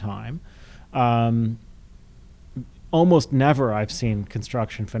on time. Almost never I've seen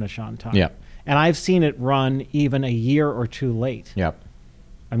construction finish on time. Yeah. And I've seen it run even a year or two late. Yep.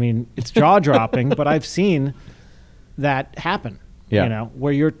 I mean, it's jaw-dropping, but I've seen that happen. Yeah.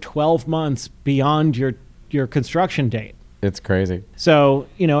 Where you're 12 months beyond your construction date. It's crazy. So,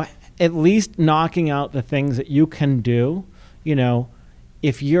 at least knocking out the things that you can do.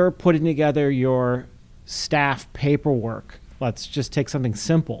 If you're putting together your staff paperwork, let's just take something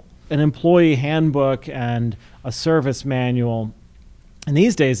simple, an employee handbook and a service manual. And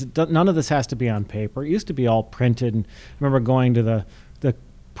these days, none of this has to be on paper. It used to be all printed. And I remember going to the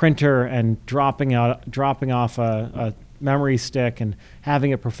printer and dropping off a memory stick and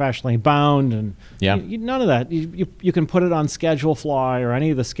having it professionally bound, and none of that. You can put it on Schedulefly or any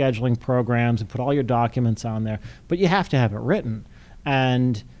of the scheduling programs and put all your documents on there, but you have to have it written.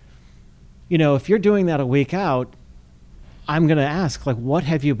 And if you're doing that a week out, I'm going to ask, what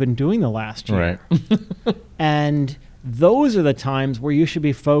have you been doing the last year? Right. And those are the times where you should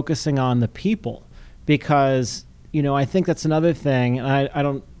be focusing on the people, because I think that's another thing, and I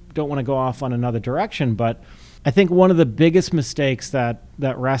don't want to go off on another direction, but I think one of the biggest mistakes that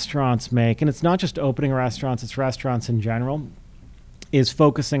restaurants make, and it's not just opening restaurants, it's restaurants in general, is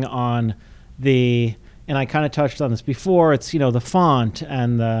focusing on and I kind of touched on this before, it's, the font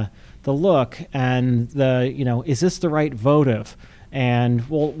and the look and is this the right votive? And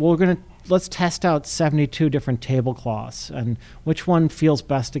let's test out 72 different tablecloths and which one feels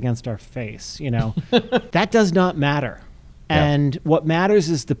best against our face. That does not matter. Yeah. And what matters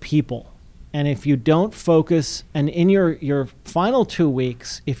is the people. And if you don't focus, and in your final 2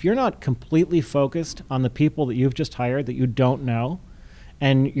 weeks, if you're not completely focused on the people that you've just hired that you don't know,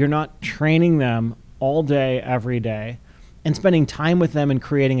 and you're not training them all day, every day, and spending time with them and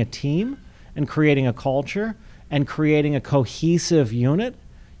creating a team and creating a culture and creating a cohesive unit,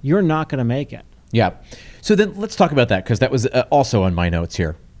 you're not going to make it. Yeah. So then let's talk about that, because that was also on my notes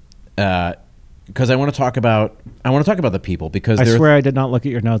here. Because I want to talk about the people, because I swear I did not look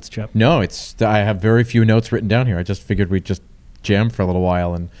at your notes, Chip. No, I have very few notes written down here. I just figured we'd just jam for a little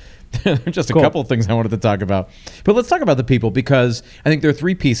while, and just a couple of things I wanted to talk about. But let's talk about the people, because I think there are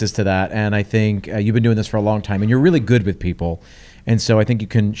three pieces to that, and I think you've been doing this for a long time, and you're really good with people, and so I think you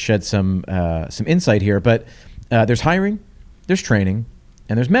can shed some insight here. But there's hiring, there's training,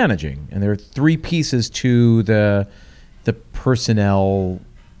 and there's managing, and there are three pieces to the personnel,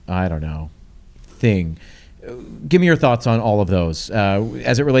 I don't know, thing. Give me your thoughts on all of those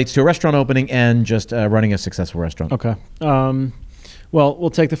as it relates to a restaurant opening and just running a successful restaurant. Okay. Well, we'll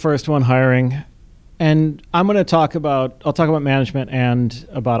take the first one, hiring. And I'll talk about management and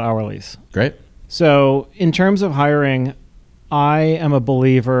about hourlies. Great. So in terms of hiring, I am a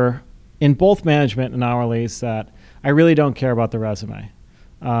believer in both management and hourlies that I really don't care about the resume.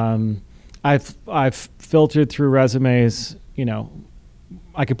 I've filtered through resumes,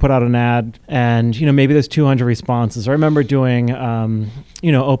 I could put out an ad and, maybe there's 200 responses. I remember doing,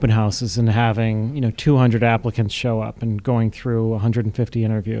 open houses and having, 200 applicants show up and going through 150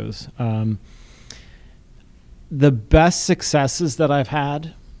 interviews. The best successes that I've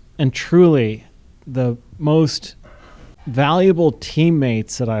had, and truly the most valuable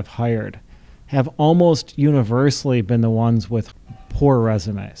teammates that I've hired, have almost universally been the ones with poor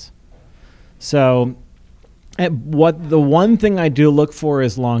resumes. So the one thing I do look for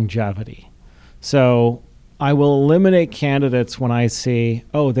is longevity. So I will eliminate candidates when I see,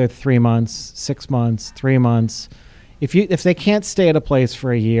 they're 3 months, 6 months, 3 months. If they can't stay at a place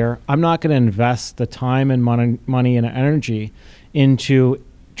for a year, I'm not going to invest the time and money and energy into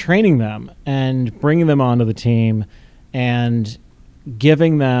training them and bringing them onto the team and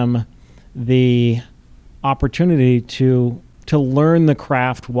giving them the opportunity to learn the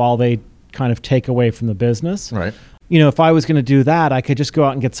craft while they kind of take away from the business. Right. If I was going to do that, I could just go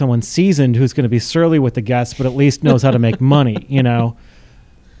out and get someone seasoned who's going to be surly with the guests, but at least knows how to make money,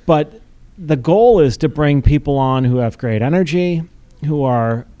 But the goal is to bring people on who have great energy, who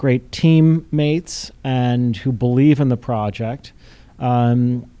are great teammates, and who believe in the project.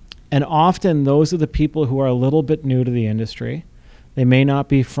 And often those are the people who are a little bit new to the industry. They may not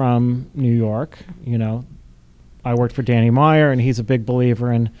be from New York. I worked for Danny Meyer, and he's a big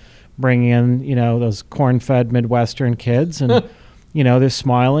believer in bringing in, those corn-fed Midwestern kids. And, they're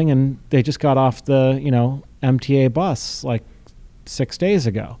smiling, and they just got off the, MTA bus like 6 days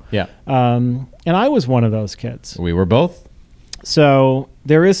ago. Yeah. And I was one of those kids. We were both. So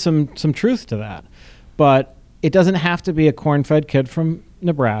there is some truth to that. But it doesn't have to be a corn-fed kid from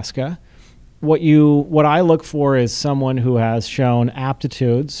Nebraska. What I look for is someone who has shown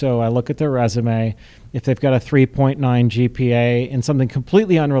aptitude. So I look at their resume. If they've got a 3.9 GPA in something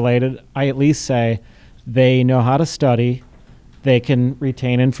completely unrelated, I at least say they know how to study, they can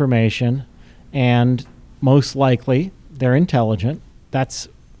retain information, and most likely they're intelligent. That's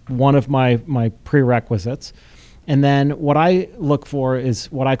one of my prerequisites. And then what I look for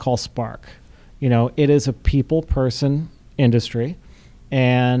is what I call spark. It is a people-person industry,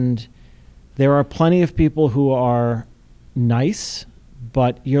 and there are plenty of people who are nice,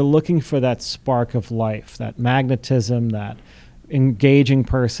 but you're looking for that spark of life, that magnetism, that engaging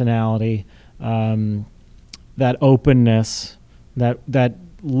personality, that openness, that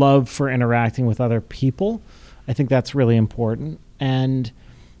love for interacting with other people. I think that's really important. And,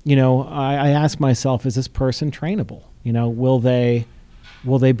 I ask myself, is this person trainable? Will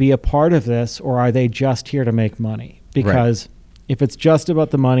they be a part of this, or are they just here to make money? Because if it's just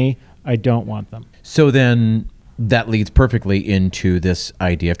about the money, I don't want them. So then that leads perfectly into this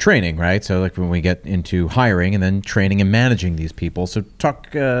idea of training, right? So like when we get into hiring and then training and managing these people. So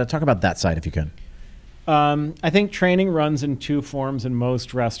talk about that side if you can. I think training runs in two forms in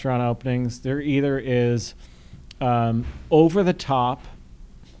most restaurant openings. There either is over-the-top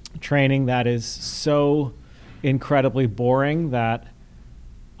training that is so incredibly boring that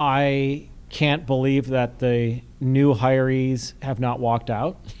I can't believe that the new hirees have not walked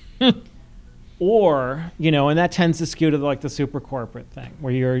out. Or, and that tends to skew to the super corporate thing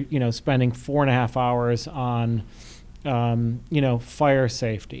where you're, spending 4.5 hours on, fire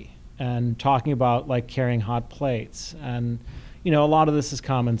safety and talking about carrying hot plates. And, a lot of this is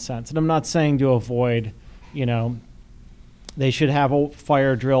common sense. And I'm not saying to avoid, they should have a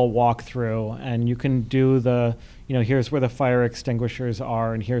fire drill walkthrough and you can do the, here's where the fire extinguishers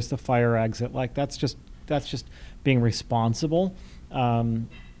are and here's the fire exit. That's just being responsible.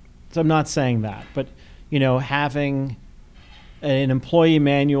 So I'm not saying that, but, having an employee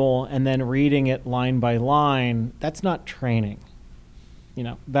manual and then reading it line by line, that's not training.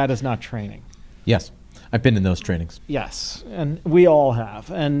 That is not training. Yes. I've been in those trainings. Yes. And we all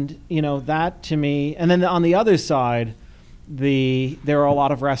have. And, that to me, and then on the other side, there are a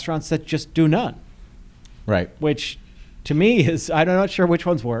lot of restaurants that just do none. Right. Which to me is, I'm not sure which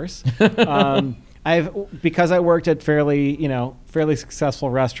one's worse. Because I worked at fairly successful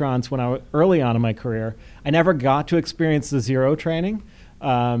restaurants when I was early on in my career, I never got to experience the zero training.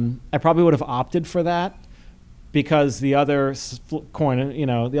 I probably would have opted for that because the other coin,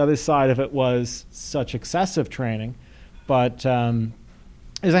 the other side of it was such excessive training. But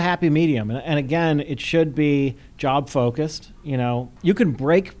there's a happy medium. And again, it should be job focused. You can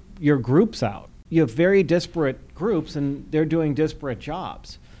break your groups out. You have very disparate groups and they're doing disparate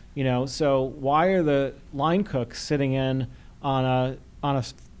jobs. So why are the line cooks sitting in on a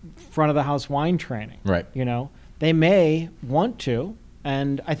front of the house wine training? Right. They may want to,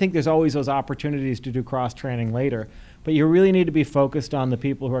 and I think there's always those opportunities to do cross training later. But you really need to be focused on the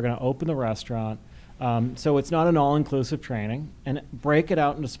people who are going to open the restaurant. So it's not an all-inclusive training, and break it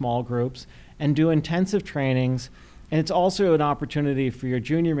out into small groups and do intensive trainings. And it's also an opportunity for your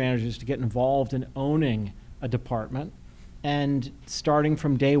junior managers to get involved in owning a department and starting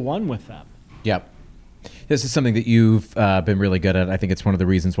from day one with them. Yep. This is something that you've been really good at. I think it's one of the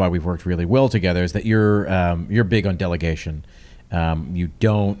reasons why we've worked really well together is that you're big on delegation. You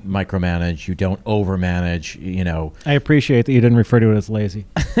don't micromanage. You don't overmanage. I appreciate that you didn't refer to it as lazy.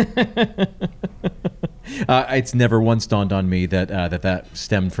 It's never once dawned on me that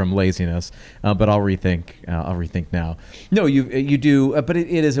stemmed from laziness, but I'll rethink. I'll rethink now. No, you do, but it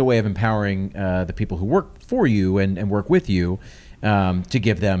is a way of empowering the people who work for you and work with you. To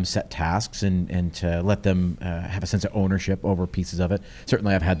give them set tasks and to let them have a sense of ownership over pieces of it.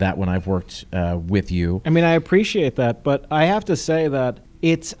 Certainly I've had that when I've worked with you. I mean, I appreciate that, but I have to say that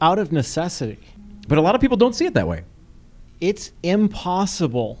it's out of necessity. But a lot of people don't see it that way. It's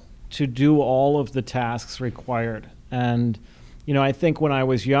impossible to do all of the tasks required. And, I think when I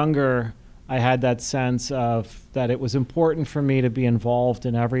was younger, I had that sense of that it was important for me to be involved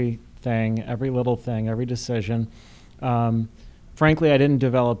in everything, every little thing, every decision. Frankly, I didn't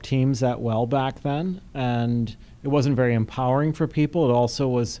develop teams that well back then, and it wasn't very empowering for people. It also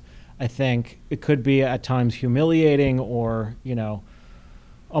was, I think, it could be at times humiliating or,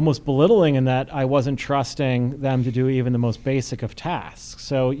 almost belittling in that I wasn't trusting them to do even the most basic of tasks.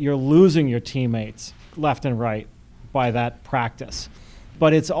 So you're losing your teammates left and right by that practice.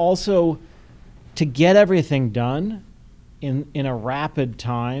 But it's also, to get everything done in a rapid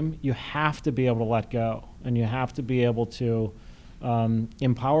time, you have to be able to let go, and you have to be able to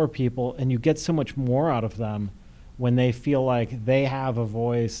empower people, and you get so much more out of them when they feel like they have a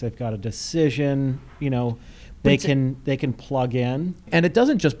voice, they've got a decision, they can plug in. And it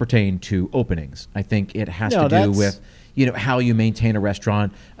doesn't just pertain to openings. I think it has to do with how you maintain a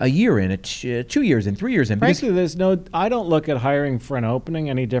restaurant a year in, 2 years in, 3 years in. Frankly, I don't look at hiring for an opening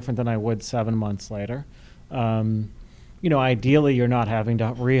any different than I would 7 months later. Ideally you're not having to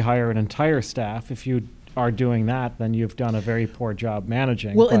rehire an entire staff. If you are doing that, then you've done a very poor job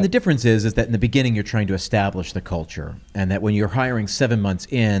managing. Well, and the difference is that in the beginning you're trying to establish the culture, and that when you're hiring 7 months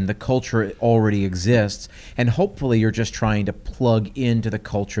in, the culture already exists, and hopefully you're just trying to plug into the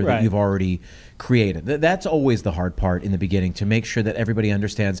culture that you've already created. That's always the hard part in the beginning, to make sure that everybody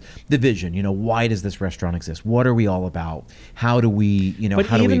understands the vision. Why does this restaurant exist? What are we all about? How do we, but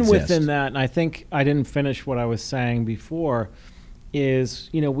how do we even exist? within that, and I think I didn't finish what I was saying before, is,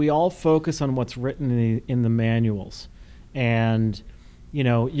 we all focus on what's written in the manuals. And,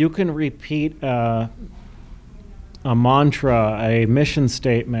 you can repeat a mantra, a mission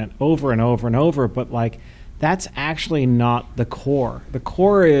statement over and over and over, but that's actually not the core. The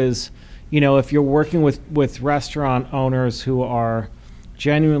core is, if you're working with restaurant owners who are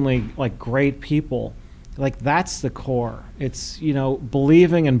genuinely great people, that's the core. It's,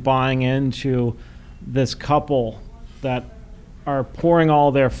 believing and buying into this couple that are pouring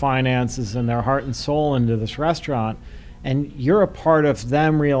all their finances and their heart and soul into this restaurant, and you're a part of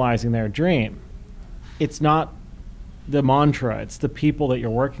them realizing their dream. It's not the mantra, it's the people that you're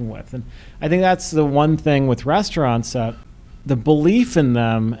working with. And I think that's the one thing with restaurants, that the belief in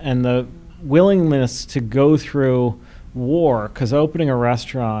them and the willingness to go through war, because opening a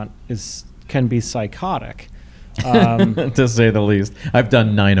restaurant can be psychotic. To say the least. I've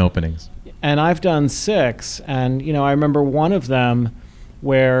done 9 openings. And I've done 6, and I remember one of them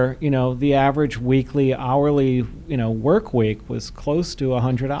where the average weekly, hourly work week was close to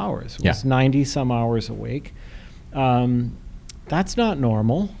 100 hours. It was 90 some hours a week. That's not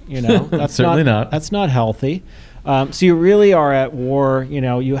normal. That's certainly not. That's not healthy. So you really are at war.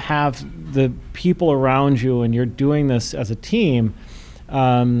 You have the people around you, and you're doing this as a team,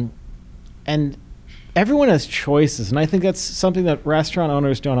 and everyone has choices, and I think that's something that restaurant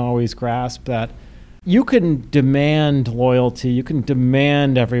owners don't always grasp, that you can demand loyalty, you can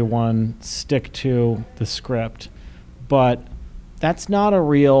demand everyone stick to the script, but that's not a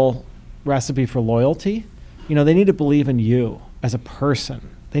real recipe for loyalty. They need to believe in you as a person.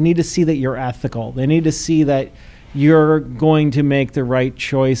 They need to see that you're ethical. They need to see that you're going to make the right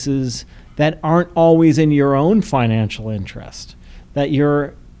choices that aren't always in your own financial interest, that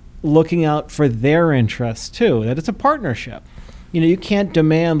you're looking out for their interests too, that it's a partnership. You can't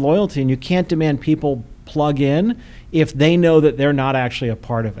demand loyalty, and you can't demand people plug in if they know that they're not actually a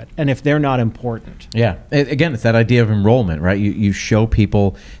part of it and if they're not important. Yeah. Again, it's that idea of enrollment, right? You show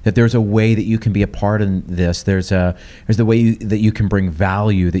people that there's a way that you can be a part in this. There's the way that you can bring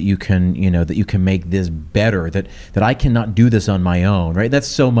value, that you can, that you can make this better, that I cannot do this on my own, right? That's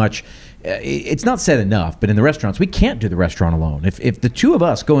so much. It's not said enough, but in the restaurants, we can't do the restaurant alone. If the two of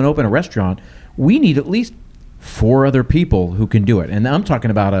us go and open a restaurant, we need at least 4 other people who can do it. And I'm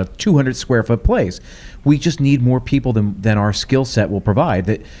talking about a 200 square foot place. We just need more people than our skill set will provide,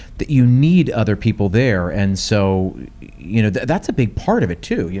 that you need other people there. And so, that's a big part of it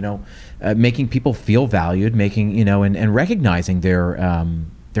too, making people feel valued, making, and recognizing their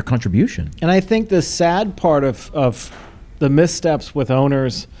contribution. And I think the sad part of the missteps with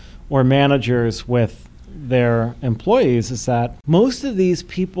owners or managers with their employees is that most of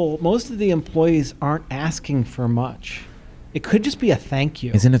the employees aren't asking for much. It could just be a thank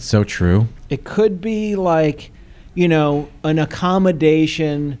you. Isn't it so true? It could be like, an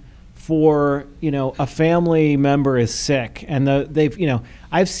accommodation for, a family member is sick and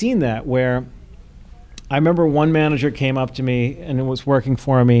I've seen that where I remember one manager came up to me and was working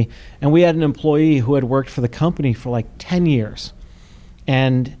for me, and we had an employee who had worked for the company for like 10 years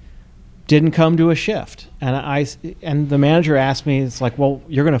and didn't come to a shift. And the manager asked me, it's like, well,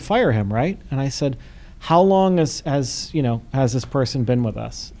 you're going to fire him, right? And I said, how long has this person been with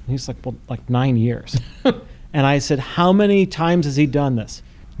us? And he's like, well, like 9 years. And I said, how many times has he done this?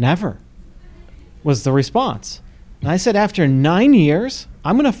 Never, was the response. And I said, after 9 years,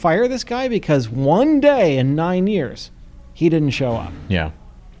 I'm going to fire this guy because one day in 9 years, he didn't show up. Yeah.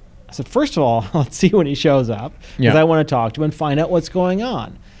 I said, first of all, let's see when he shows up, because I want to talk to him and find out what's going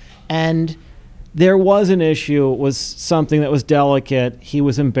on. And there was an issue. It was something that was delicate. He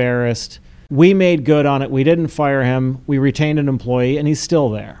was embarrassed. We made good on it. We didn't fire him. We retained an employee, and he's still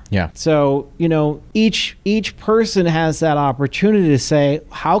there. Yeah. So, each person has that opportunity to say,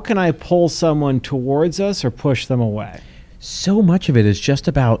 how can I pull someone towards us or push them away? So much of it is just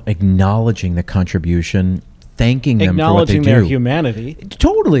about acknowledging the contribution, thanking them for what they do. Acknowledging their humanity.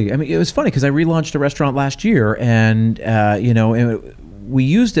 Totally. I mean, it was funny because I relaunched a restaurant last year, and we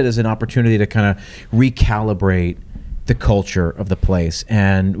used it as an opportunity to kind of recalibrate the culture of the place.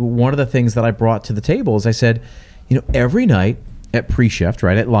 And one of the things that I brought to the table is I said, every night at pre-shift,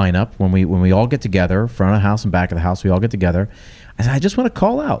 right, at lineup, when we all get together, front of the house and back of the house, we all get together, I said, I just want to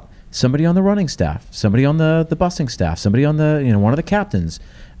call out somebody on the running staff, somebody on the busing staff, somebody on the, one of the captains,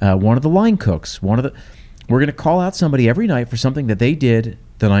 one of the line cooks, we're going to call out somebody every night for something that they did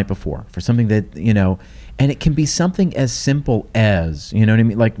the night before, for something that, and it can be something as simple as, you know what I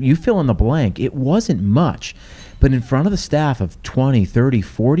mean? Like, you fill in the blank. It wasn't much, but in front of the staff of 20, 30,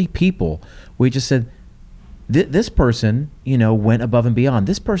 40 people, we just said, this person, went above and beyond.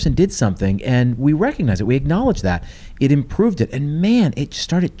 This person did something, and we recognize it. We acknowledge that. It improved it. And man, it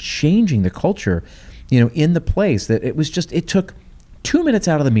started changing the culture, in the place. That it took 2 minutes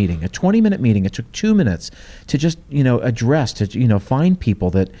out of the meeting, a 20-minute meeting. It took 2 minutes to just, address, to, find people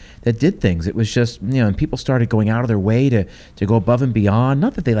that did things. It was just, and people started going out of their way to go above and beyond.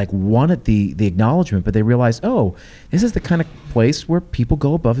 Not that they wanted the acknowledgement, but they realized, oh, this is the kind of place where people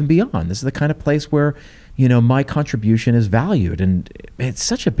go above and beyond. This is the kind of place where, my contribution is valued, and it's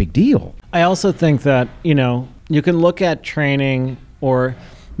such a big deal. I also think that, you can look at training, or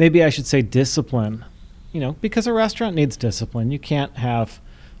maybe I should say discipline, because a restaurant needs discipline. You can't have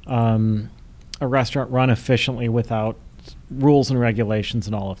a restaurant run efficiently without rules and regulations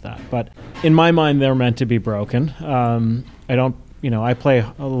and all of that. But in my mind, they're meant to be broken. I play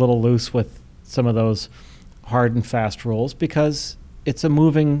a little loose with some of those hard and fast rules because it's a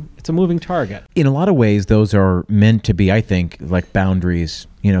moving target. In a lot of ways, those are meant to be, I think, like boundaries,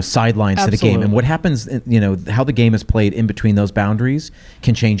 sidelines Absolutely. to the game. And what happens, how the game is played in between those boundaries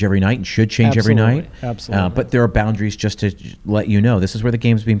can change every night and should change every night. Absolutely. But there are boundaries just to let you know this is where the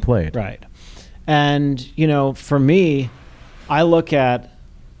game's being played. Right. And, for me, I look at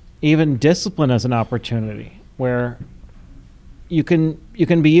even discipline as an opportunity where you can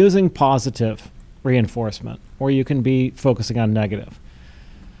be using positive reinforcement, or you can be focusing on negative.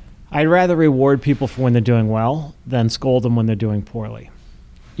 I'd rather reward people for when they're doing well than scold them when they're doing poorly.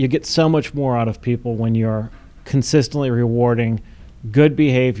 You get so much more out of people when you're consistently rewarding good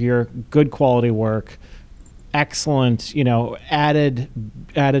behavior, good quality work, excellent, added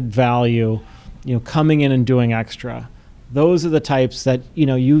value, coming in and doing extra. Those are the types that,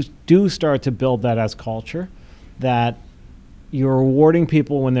 you do start to build that as culture, that you're rewarding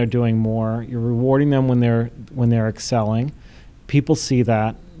people when they're doing more. You're rewarding them when they're excelling. People see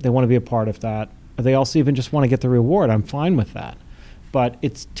that. They want to be a part of that. Or they also even just want to get the reward. I'm fine with that. But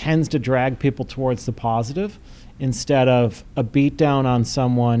it tends to drag people towards the positive instead of a beat down on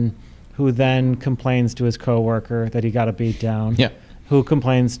someone who then complains to his coworker that he got a beat down, who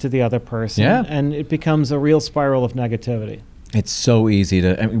complains to the other person, and it becomes a real spiral of negativity. It's so easy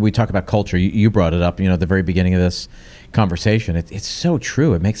to, I mean, we talk about culture. You brought it up, at the very beginning of this conversation. It's so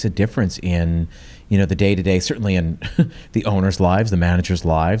true. It makes a difference in, the day-to-day, certainly in the owners' lives, the managers'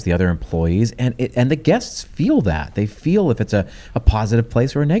 lives, the other employees, and the guests feel that. They feel if it's a positive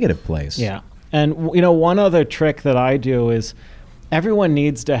place or a negative place. Yeah. And, one other trick that I do is everyone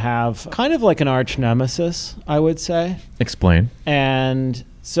needs to have kind of like an arch nemesis, I would say. Explain. And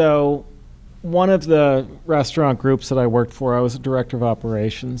so one of the restaurant groups that I worked for, I was a director of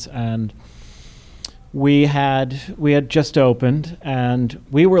operations, and we had just opened, and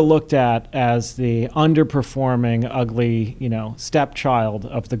we were looked at as the underperforming, ugly, stepchild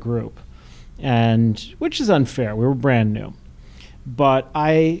of the group, and which is unfair. We were brand new. But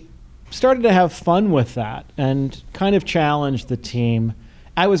I started to have fun with that and kind of challenged the team.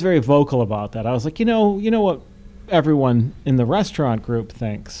 I was very vocal about that. I was like, you know what everyone in the restaurant group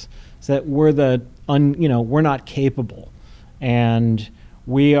thinks is that we're we're not capable, and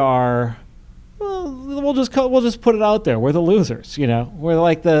we are. Well, we'll just put it out there. We're the losers. We're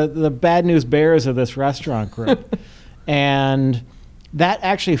like the bad news bears of this restaurant group, and that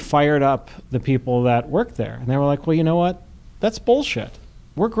actually fired up the people that worked there, and they were like, well, you know what? That's bullshit.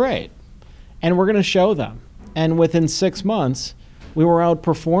 We're great, and we're going to show them. And within 6 months, we were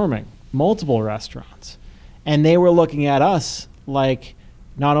outperforming multiple restaurants, and they were looking at us like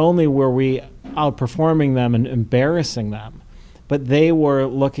not only were we outperforming them and embarrassing them, but they were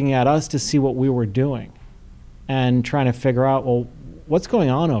looking at us to see what we were doing and trying to figure out, well, what's going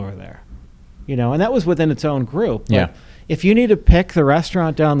on over there? And that was within its own group. But if you need to pick the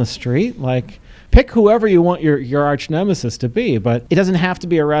restaurant down the street, pick whoever you want your arch nemesis to be. But it doesn't have to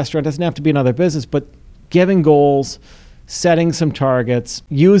be a restaurant, it doesn't have to be another business, but giving goals, setting some targets,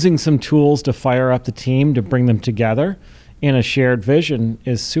 using some tools to fire up the team to bring them together in a shared vision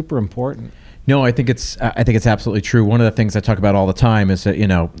is super important. No, I think it's absolutely true. One of the things I talk about all the time is that,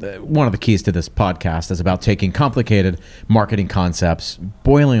 one of the keys to this podcast is about taking complicated marketing concepts,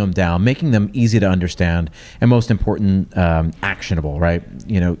 boiling them down, making them easy to understand, and most important, actionable, right?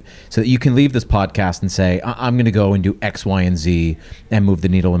 So that you can leave this podcast and say, I'm going to go and do X, Y, and Z and move the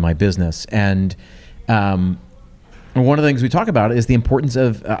needle in my business. And one of the things we talk about is the importance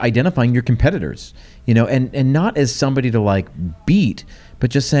of identifying your competitors, and not as somebody to beat,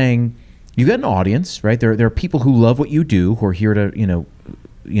 but just saying, you've got an audience, right? There are people who love what you do, who are here to,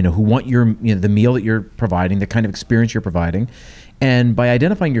 who want the meal that you're providing, the kind of experience you're providing. And by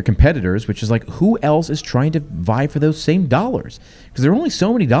identifying your competitors, which is who else is trying to vie for those same dollars? Because there are only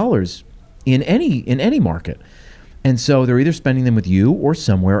so many dollars in any market. And so they're either spending them with you or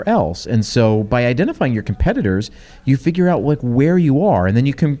somewhere else. And so by identifying your competitors, you figure out where you are, and then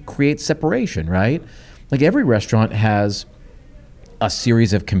you can create separation, right? Every restaurant has a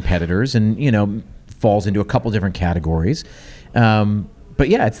series of competitors, and falls into a couple different categories. But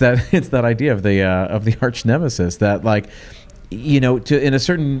yeah, it's that idea of the arch nemesis that in a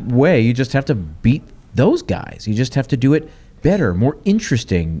certain way you just have to beat those guys. You just have to do it better, more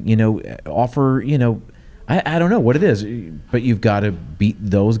interesting. Offer I don't know what it is, but you've got to beat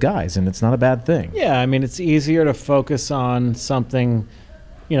those guys, and it's not a bad thing. Yeah, I mean, it's easier to focus on something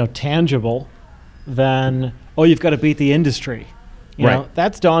tangible than you've got to beat the industry.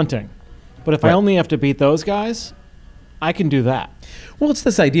 That's daunting. But if I only have to beat those guys, I can do that. Well, it's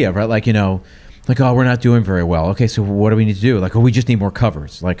this idea, right? We're not doing very well. Okay, so what do we need to do? We just need more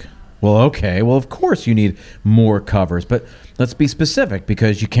covers. Well, of course you need more covers, but let's be specific,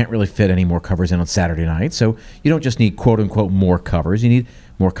 because you can't really fit any more covers in on Saturday night. So you don't just need quote unquote more covers. You need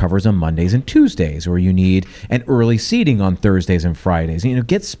more covers on Mondays and Tuesdays, or you need an early seating on Thursdays and Fridays.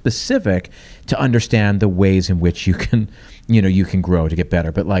 Get specific to understand the ways in which you can grow to get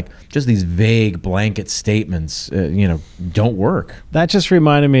better. But just these vague blanket statements, don't work. That just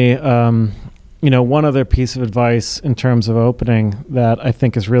reminded me, one other piece of advice in terms of opening that I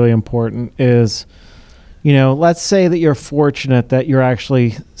think is really important is, let's say that you're fortunate that you're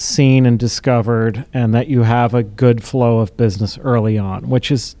actually seen and discovered and that you have a good flow of business early on,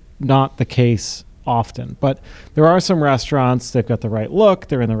 which is not the case often. But there are some restaurants, they've got the right look,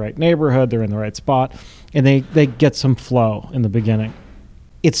 they're in the right neighborhood, they're in the right spot, and they get some flow in the beginning.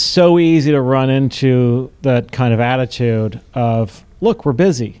 It's so easy to run into that kind of attitude of, look, we're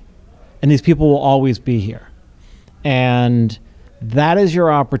busy, and these people will always be here. And that is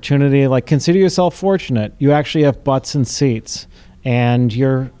your opportunity. Consider yourself fortunate. You actually have butts and seats, and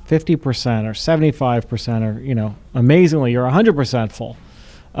you're 50% or 75% or, amazingly, you're 100% full.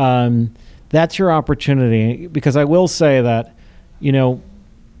 that's your opportunity. Because I will say that,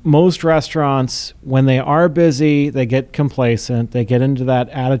 most restaurants, when they are busy, they get complacent. They get into that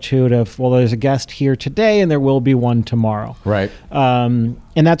attitude of, well, there's a guest here today and there will be one tomorrow. Right. And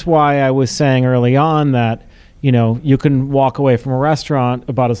that's why I was saying early on that, you can walk away from a restaurant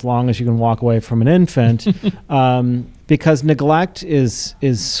about as long as you can walk away from an infant, because neglect is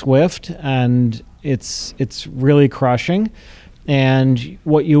swift and it's really crushing. And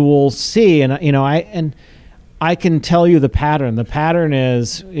what you will see, and I can tell you the pattern. The pattern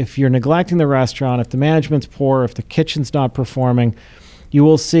is, if you're neglecting the restaurant, if the management's poor, if the kitchen's not performing, you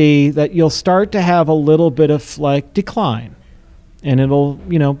will see that you'll start to have a little bit of decline, and it'll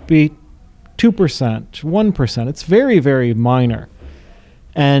be 2%, 1%. It's very, very minor.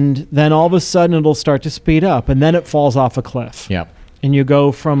 And then all of a sudden it'll start to speed up, and then it falls off a cliff. Yeah. And you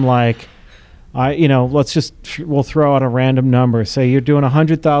go from we'll throw out a random number. Say you're doing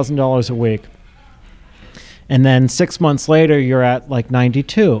 $100,000 a week. And then 6 months later, you're at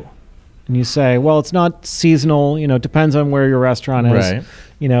 92. And you say, well, it's not seasonal. It depends on where your restaurant is. Right.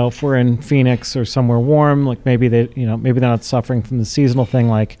 If we're in Phoenix or somewhere warm, maybe they're not suffering from the seasonal thing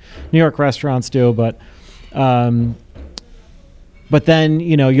like New York restaurants do. But then,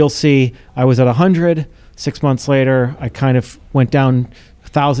 you'll see I was at 100. 6 months later, I kind of went down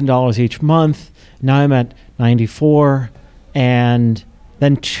 $1,000 each month. Now I'm at 94. And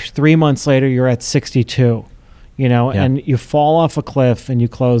then 3 months later, you're at 62. And you fall off a cliff and you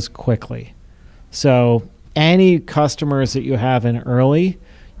close quickly. So any customers that you have in early,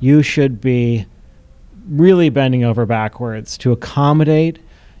 you should be really bending over backwards to accommodate,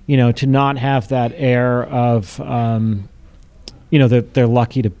 to not have that air of, that they're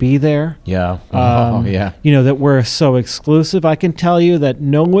lucky to be there. Yeah. Yeah. That we're so exclusive. I can tell you that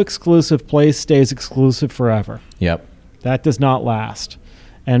no exclusive place stays exclusive forever. Yep. That does not last.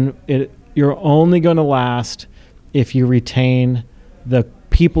 And you're only going to last if you retain the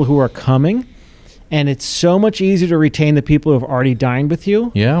people who are coming. And it's so much easier to retain the people who have already dined with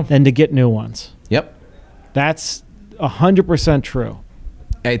you than to get new ones. Yep. That's 100% true.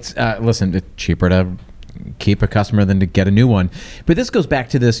 It's listen, it's cheaper to keep a customer than to get a new one. But this goes back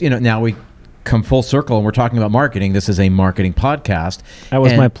to this, now we come full circle and we're talking about marketing. This is a marketing podcast. That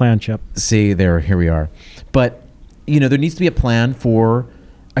was my plan, Chip. See, here we are. But, there needs to be a plan for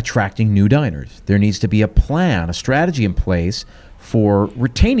attracting new diners. There needs to be a plan, a strategy in place for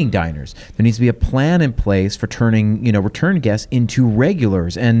retaining diners. There needs to be a plan in place for turning, return guests into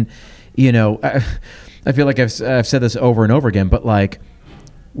regulars. And, I feel like I've said this over and over again, but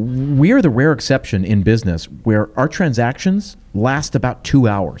we are the rare exception in business where our transactions last about 2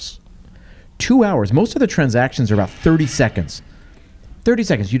 hours. 2 hours. Most of the transactions are about 30 seconds. 30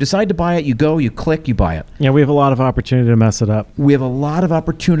 seconds. You decide to buy it, you go, you click, you buy it. Yeah, we have a lot of opportunity to mess it up. We have a lot of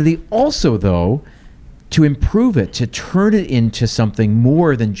opportunity also, though, to improve it, to turn it into something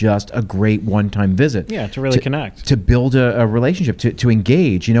more than just a great one-time visit. Yeah, to really connect. To build a relationship, to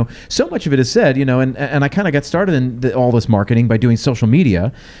engage. So much of it is said, and I kind of got started in all this marketing by doing social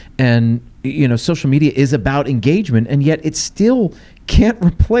media. And, social media is about engagement, and yet it still can't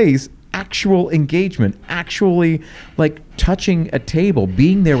replace actual engagement, actually touching a table,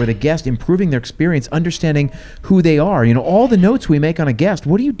 being there with a guest, improving their experience, understanding who they are. All the notes we make on a guest,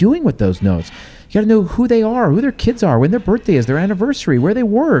 what are you doing with those notes? You got to know who they are, who their kids are, when their birthday is, their anniversary, where they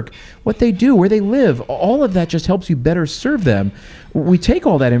work, what they do, where they live. All of that just helps you better serve them. We take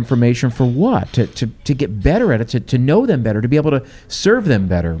all that information for what? To get better at it, to know them better, to be able to serve them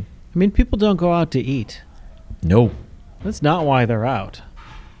better. People don't go out to eat. No. That's not why they're out.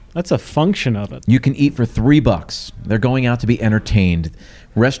 That's a function of it. You can eat for $3. They're going out to be entertained.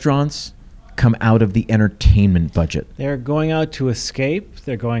 Restaurants come out of the entertainment budget. They're going out to escape.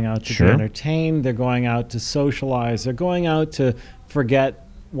 They're going out to be entertained. They're going out to socialize. They're going out to forget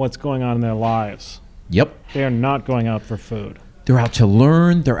what's going on in their lives. Yep. They're not going out for food. They're out to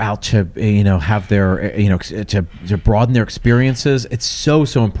learn. They're out to, have their, to broaden their experiences. It's so,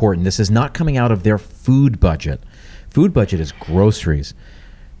 so important. This is not coming out of their food budget. Food budget is groceries.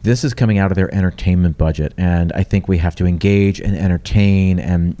 This is coming out of their entertainment budget. And I think we have to engage and entertain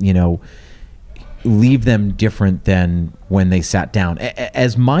and, leave them different than when they sat down.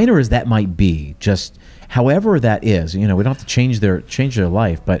 As minor as that might be, just however that is, we don't have to change their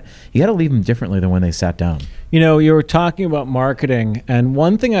life, but you got to leave them differently than when they sat down. You were talking about marketing, and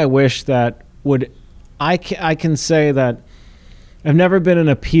one thing I wish that I can say that I've never been in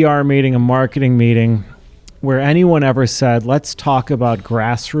a PR meeting, a marketing meeting, where anyone ever said, let's talk about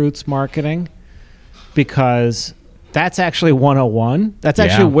grassroots marketing, because that's actually 101. That's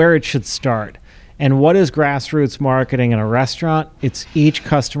actually where it should start. And what is grassroots marketing in a restaurant? It's each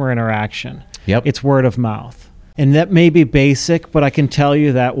customer interaction. Yep. It's word of mouth. And that may be basic, but I can tell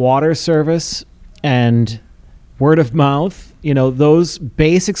you that water service and word of mouth, those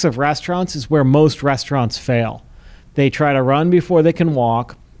basics of restaurants is where most restaurants fail. They try to run before they can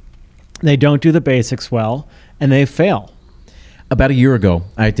walk. They don't do the basics well, and they fail. About a year ago,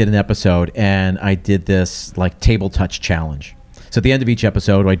 I did an episode, and I did this table touch challenge. So at the end of each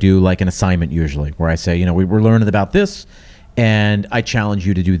episode, I do an assignment usually, where I say, we're learning about this, and I challenge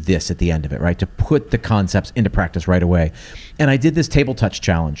you to do this at the end of it, right? To put the concepts into practice right away. And I did this table touch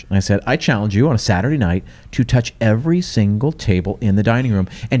challenge. And I said, I challenge you on a Saturday night to touch every single table in the dining room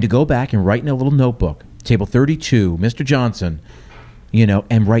and to go back and write in a little notebook, table 32, Mr. Johnson,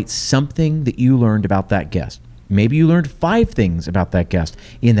 and write something that you learned about that guest. Maybe you learned 5 things about that guest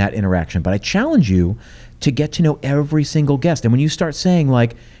in that interaction, but I challenge you to get to know every single guest. And when you start saying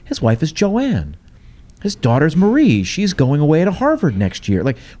his wife is Joanne, his daughter's Marie, she's going away to Harvard next year.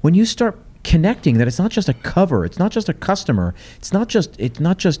 When you start connecting that it's not just a cover, it's not just a customer, it's not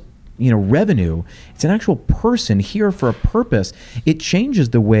just revenue, it's an actual person here for a purpose, it changes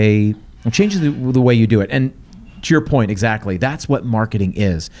the way you do it. And to your point, exactly, that's what marketing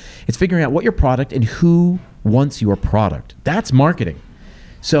is. It's figuring out what your product and who wants your product. That's marketing.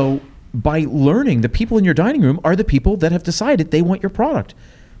 So by learning the people in your dining room are the people that have decided they want your product.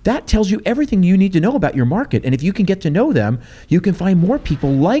 That tells you everything you need to know about your market. And if you can get to know them, you can find more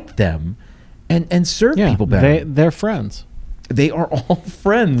people like them and serve people better. They're friends. They are all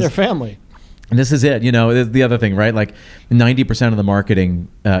friends. They're family. And this is it. The other thing, right? 90% of the marketing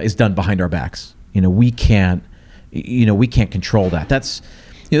is done behind our backs. We can't control that. That's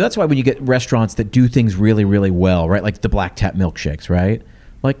why when you get restaurants that do things really, really well, right? Like the Black Tap milkshakes, right?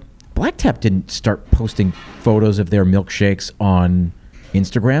 Black Tap didn't start posting photos of their milkshakes on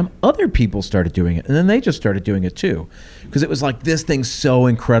Instagram. Other people started doing it, and then they just started doing it too, because it was this thing's so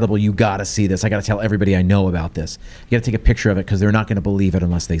incredible, you got to see this, I got to tell everybody I know about this, you got to take a picture of it because they're not going to believe it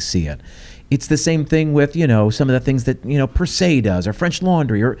unless they see it. It's the same thing with some of the things that Per Se does, or French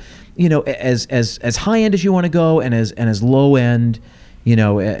Laundry, or as high end as you want to go, and as low end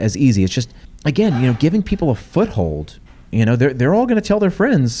as easy. It's just, again, giving people a foothold. They're all going to tell their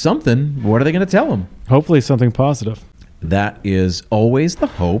friends something. What are they going to tell them? Hopefully something positive. That is always the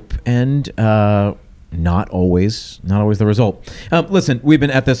hope, and not always the result. Listen, we've been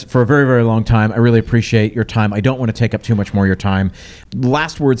at this for a very, very long time. I really appreciate your time. I don't want to take up too much more of your time.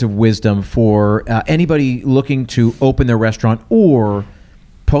 Last words of wisdom for anybody looking to open their restaurant, or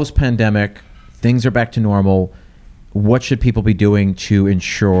post-pandemic, things are back to normal. What should people be doing to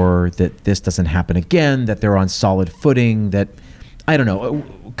ensure that this doesn't happen again, that they're on solid footing, that, I don't know,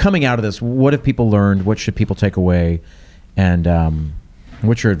 coming out of this, what have people learned? What should people take away? And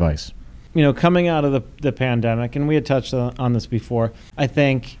what's your advice? Coming out of the pandemic, and we had touched on this before, I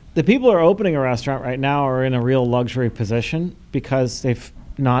think the people who are opening a restaurant right now are in a real luxury position because they've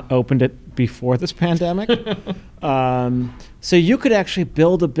not opened it before this pandemic. So you could actually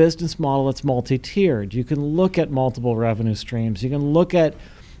build a business model that's multi-tiered. You can look at multiple revenue streams. You can look at,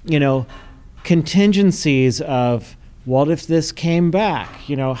 contingencies of, what if this came back?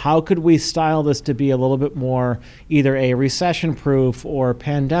 How could we style this to be a little bit more either a recession-proof or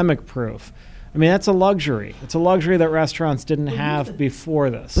pandemic-proof? I mean, that's a luxury. It's a luxury that restaurants didn't have before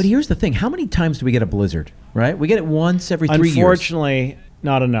this. But here's the thing. How many times do we get a blizzard, right? We get it once every 3 years. Unfortunately,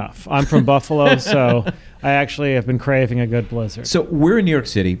 not enough. I'm from Buffalo, so I actually have been craving a good blizzard. So we're in New York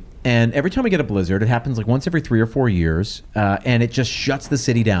City, and every time we get a blizzard, it happens once every 3 or 4 years, and it just shuts the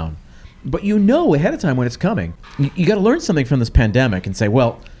city down. But ahead of time when it's coming. You got to learn something from this pandemic and say,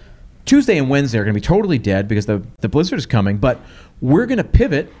 well, Tuesday and Wednesday are going to be totally dead because the blizzard is coming, but we're going to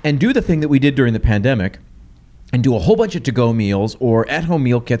pivot and do the thing that we did during the pandemic and do a whole bunch of to-go meals or at-home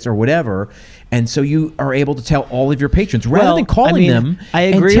meal kits or whatever. And so you are able to tell all of your patrons rather than calling them I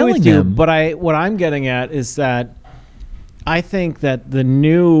agree and telling with you, them. But what I'm getting at is that I think that the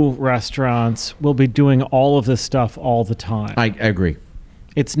new restaurants will be doing all of this stuff all the time. I agree.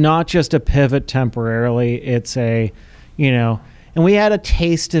 It's not just a pivot temporarily. It's and we had a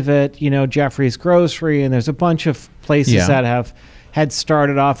taste of it, Jeffrey's Grocery, and there's a bunch of places that had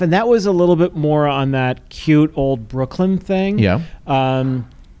started off, and that was a little bit more on that cute old Brooklyn thing. Yeah.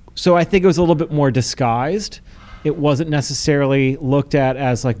 So I think it was a little bit more disguised. It wasn't necessarily looked at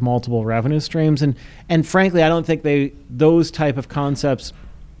as multiple revenue streams, and frankly, I don't think those type of concepts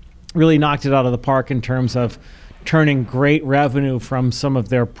really knocked it out of the park in terms of turning great revenue from some of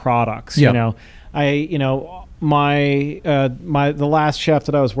their products. Yeah. The last chef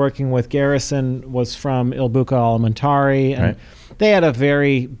that I was working with, Garrison, was from Il Buca Alimentari, and they had a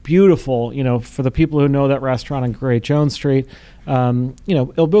very beautiful, for the people who know that restaurant on Great Jones Street, Il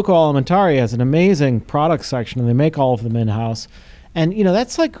Buco Alimentari has an amazing product section, and they make all of them in-house. And,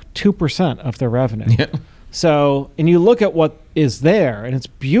 that's like 2% of their revenue. Yeah. So, and you look at what is there, and it's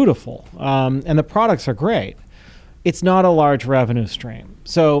beautiful, and the products are great. It's not a large revenue stream.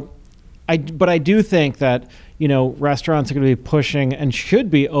 So, but I do think that, restaurants are going to be pushing and should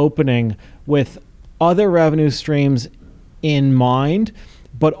be opening with other revenue streams in mind,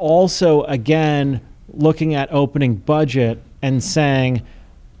 but also, again, looking at opening budget and saying,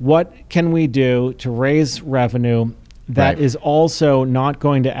 what can we do to raise revenue that is also not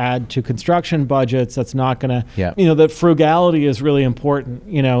going to add to construction budgets, that's not going to, that frugality is really important.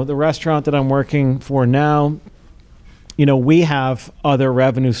 The restaurant that I'm working for now, we have other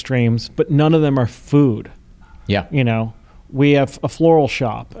revenue streams, but none of them are food. Yeah. We have a floral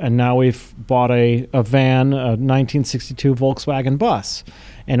shop, and now we've bought a van, a 1962 Volkswagen bus,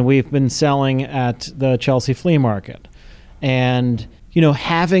 and we've been selling at the Chelsea Flea Market. And,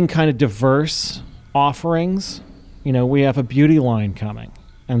 having kind of diverse offerings, we have a beauty line coming.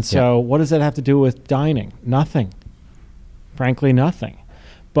 And so what does that have to do with dining? Nothing. Frankly, nothing.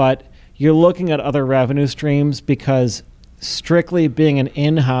 But you're looking at other revenue streams because strictly being an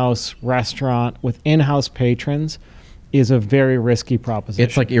in-house restaurant with in-house patrons is a very risky proposition.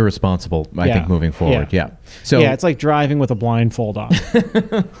 It's like irresponsible, I think, moving forward. Yeah. So it's like driving with a blindfold on.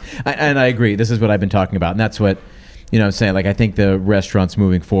 And I agree. This is what I've been talking about. And that's what, saying, like, I think the restaurants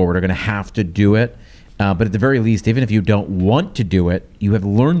moving forward are going to have to do it. But at the very least, even if you don't want to do it, you have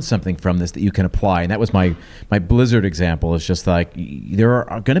learned something from this that you can apply. And that was my Blizzard example. It's just like, there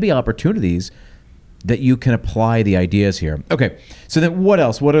are going to be opportunities that you can apply the ideas here. Okay. So then what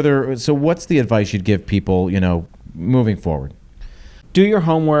else? So what's the advice you'd give people, moving forward? Do your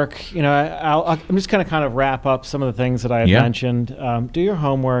homework. I'm just going to kind of wrap up some of the things that I had mentioned. Do your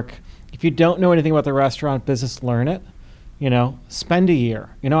homework. If you don't know anything about the restaurant business, learn it. Spend a year.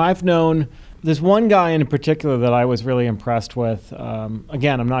 There's one guy in particular that I was really impressed with.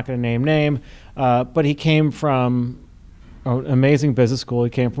 Again, I'm not going to name, but he came from an amazing business school. He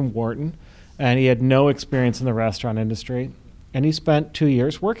came from Wharton, and he had no experience in the restaurant industry. And he spent 2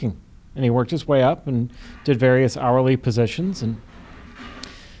 years working. And he worked his way up and did various hourly positions and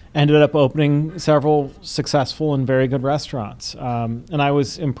ended up opening several successful and very good restaurants. And I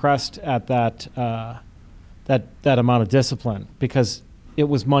was impressed at that amount of discipline, because it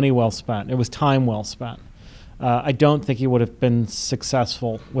was money well spent. It was time well spent. I don't think he would have been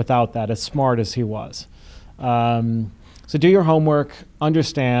successful without that, as smart as he was. So do your homework,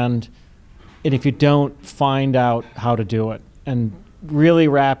 understand, and if you don't, find out how to do it. And really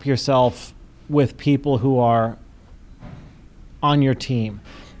wrap yourself with people who are on your team.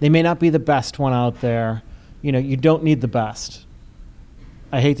 They may not be the best one out there. You don't need the best.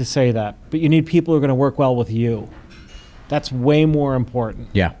 I hate to say that, but you need people who are going to work well with you. That's way more important.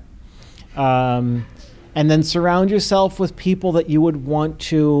 Yeah. And then surround yourself with people that you would want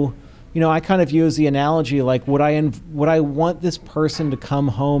to, I kind of use the analogy like, would I want this person to come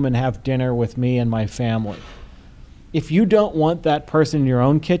home and have dinner with me and my family? If you don't want that person in your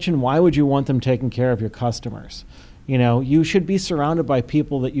own kitchen, why would you want them taking care of your customers? You should be surrounded by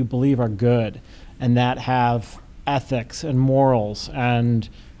people that you believe are good and that have ethics and morals, and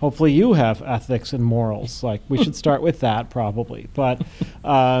hopefully you have ethics and morals. Like, we should start with that probably. But,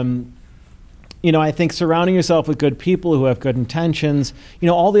 I think surrounding yourself with good people who have good intentions,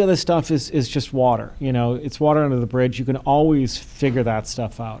 all the other stuff is just water. It's water under the bridge. You can always figure that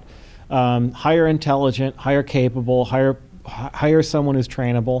stuff out. Hire intelligent, hire capable, hire someone who's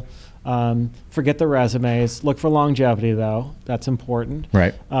trainable. Forget the resumes. Look for longevity, though. That's important.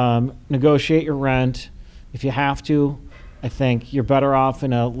 Right. Negotiate your rent. If you have to, I think you're better off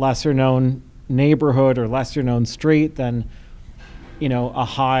in a lesser-known neighborhood or lesser-known street than, a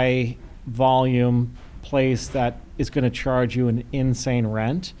high-volume place that is going to charge you an insane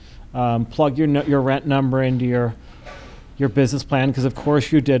rent. Plug your rent number into your business plan, because of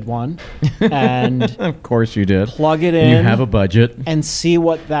course you did one, and of course you did. Plug it in. You have a budget, and see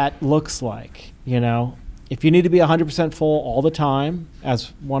what that looks like. If you need to be 100% full all the time,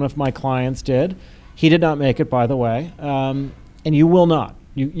 as one of my clients did, he did not make it, by the way, and you will not.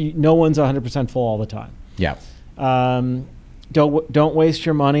 No one's 100% full all the time. Yeah. Don't waste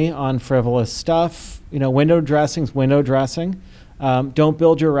your money on frivolous stuff. Window dressing's window dressing. Don't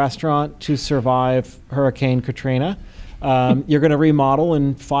build your restaurant to survive Hurricane Katrina. You're going to remodel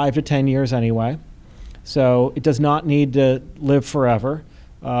in 5 to 10 years anyway. So it does not need to live forever.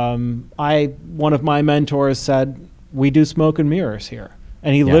 One of my mentors said, we do smoke and mirrors here.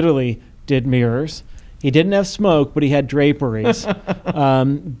 And he literally did mirrors. He didn't have smoke, but he had draperies.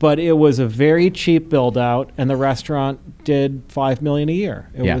 But it was a very cheap build out, and the restaurant did $5 million a year.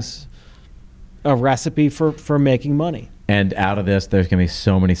 It was a recipe for making money. And out of this, there's going to be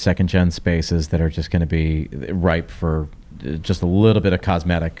so many second-gen spaces that are just going to be ripe for just a little bit of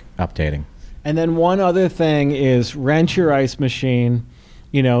cosmetic updating. And then one other thing is rent your ice machine.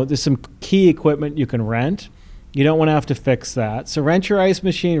 There's some key equipment you can rent. You don't want to have to fix that. So rent your ice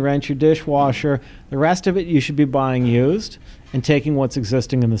machine, rent your dishwasher. The rest of it you should be buying used and taking what's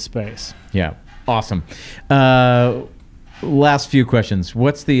existing in the space. Yeah, awesome. Last few questions.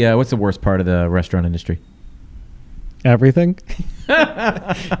 What's the worst part of the restaurant industry? Everything.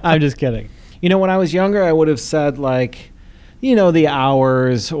 I'm just kidding. When I was younger, I would have said the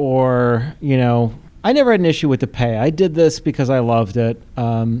hours or, I never had an issue with the pay. I did this because I loved it.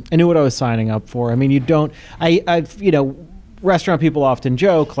 I knew what I was signing up for. I mean, restaurant people often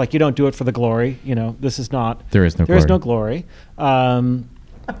joke, you don't do it for the glory. This is not. There is no glory.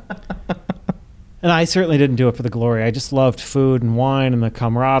 And I certainly didn't do it for the glory. I just loved food and wine and the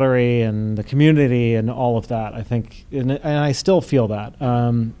camaraderie and the community and all of that. I think, and I still feel that.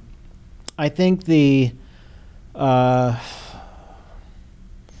 I think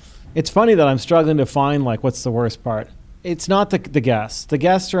it's funny that I'm struggling to find what's the worst part. It's not the guests. The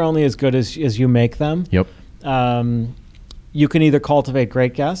guests are only as good as you make them. Yep. You can either cultivate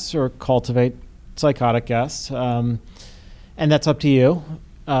great guests or cultivate psychotic guests, and that's up to you.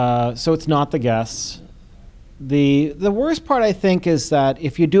 So it's not the guests. The worst part, I think, is that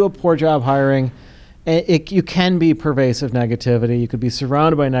if you do a poor job hiring, you can be pervasive negativity. You could be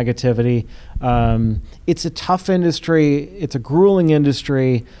surrounded by negativity. It's a tough industry. It's a grueling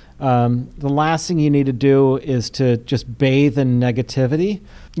industry. The last thing you need to do is to just bathe in negativity.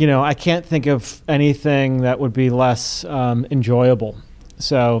 I can't think of anything that would be less enjoyable.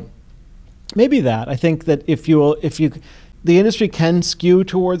 So maybe that. I think that if the industry can skew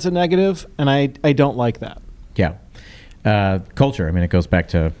towards a negative, and I don't like that. Yeah. Culture. I mean, it goes back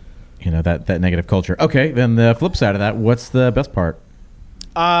to that negative culture. Okay, then the flip side of that, what's the best part?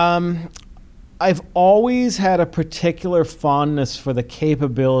 I've always had a particular fondness for the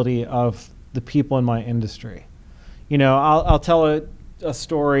capability of the people in my industry. I'll tell a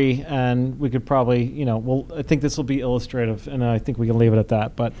story, and we could probably, I think this will be illustrative, and I think we can leave it at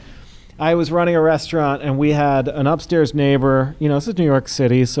that. But I was running a restaurant, and we had an upstairs neighbor. This is New York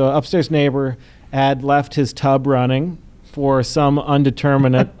City, so upstairs neighbor had left his tub running for some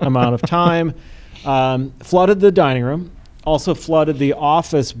undeterminate amount of time, flooded the dining room, also flooded the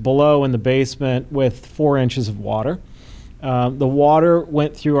office below in the basement with 4 inches of water. The water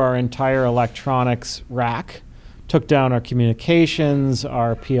went through our entire electronics rack, took down our communications,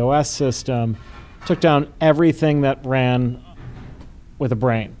 our POS system, took down everything that ran with a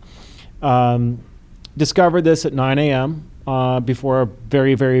brain. Discovered this at 9 a.m. Before a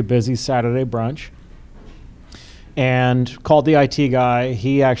very, very busy Saturday brunch. And called the IT guy.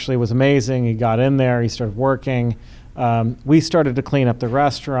 He actually was amazing. He got in there. He started working. We started to clean up the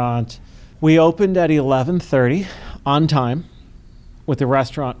restaurant. We opened at 11:30 on time with the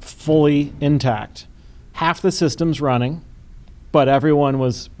restaurant fully intact. Half the system's running, but everyone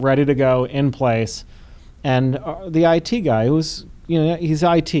was ready to go in place. And the IT guy, who's, he's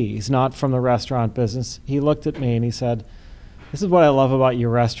IT. He's not from the restaurant business. He looked at me and he said, "This is what I love about you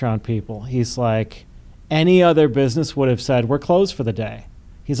restaurant people." He's like, any other business would have said, "We're closed for the day."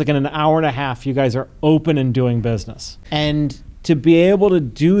 He's like, in an hour and a half, you guys are open and doing business. And to be able to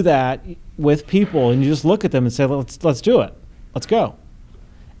do that with people, and you just look at them and say, let's do it. Let's go.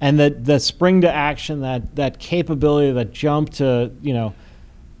 And the spring to action, that capability, that jump to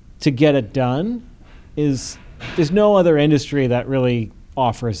get it done there's no other industry that really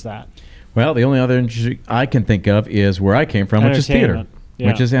offers that. Well, the only other industry I can think of is where I came from, which is theater,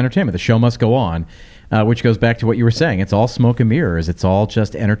 which is entertainment. The show must go on. Which goes back to what you were saying. It's all smoke and mirrors. It's all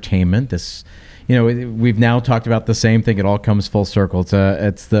just entertainment. We've now talked about the same thing. It all comes full circle.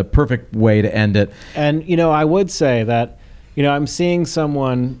 It's the perfect way to end it. And, I would say that, I'm seeing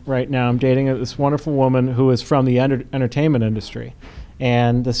someone right now. I'm dating this wonderful woman who is from the entertainment industry.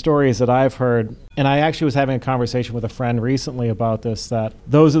 And the stories that I've heard, and I actually was having a conversation with a friend recently about this, that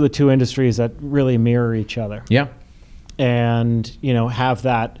those are the two industries that really mirror each other. Yeah. And, have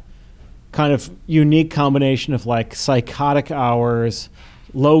that kind of unique combination of psychotic hours,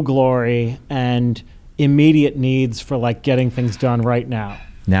 low glory, and immediate needs for getting things done right now.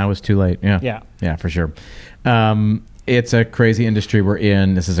 Now is too late. Yeah, for sure. It's a crazy industry we're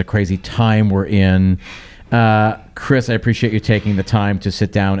in. This is a crazy time we're in. Chris, I appreciate you taking the time to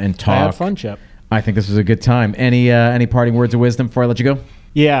sit down and talk. I had fun, Chip. I think this was a good time. Any parting words of wisdom before I let you go?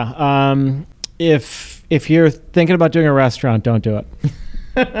 Yeah. if you're thinking about doing a restaurant, don't do it.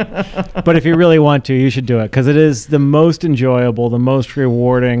 But if you really want to, you should do it, because it is the most enjoyable, the most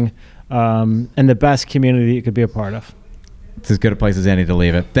rewarding, and the best community you could be a part of. It's as good a place as any to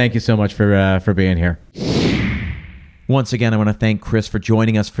leave it. Thank you so much for being here. Once again, I want to thank Chris for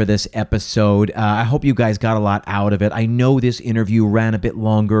joining us for this episode. I hope you guys got a lot out of it. I know this interview ran a bit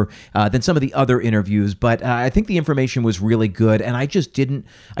longer than some of the other interviews, but I think the information was really good, and I didn't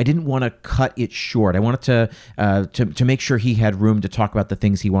want to cut it short. I wanted to make sure he had room to talk about the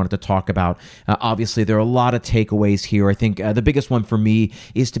things he wanted to talk about. Obviously, there are a lot of takeaways here. I think the biggest one for me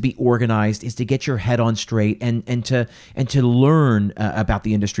is to be organized, is to get your head on straight, and to learn about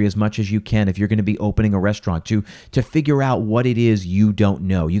the industry as much as you can if you're going to be opening a restaurant, to figure out what it is you don't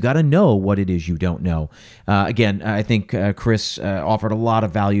know. You got to know what it is you don't know. Again, I think Chris offered a lot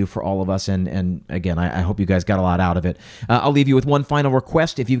of value for all of us, and again, I hope you guys got a lot out of it. I'll leave you with one final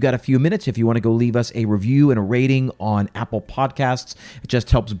request. If you've got a few minutes, if you want to go leave us a review and a rating on Apple Podcasts, it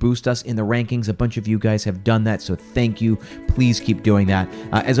just helps boost us in the rankings. A bunch of you guys have done that, so thank you. Please keep doing that.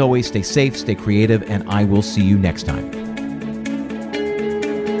 As always, stay safe, stay creative, and I will see you next time.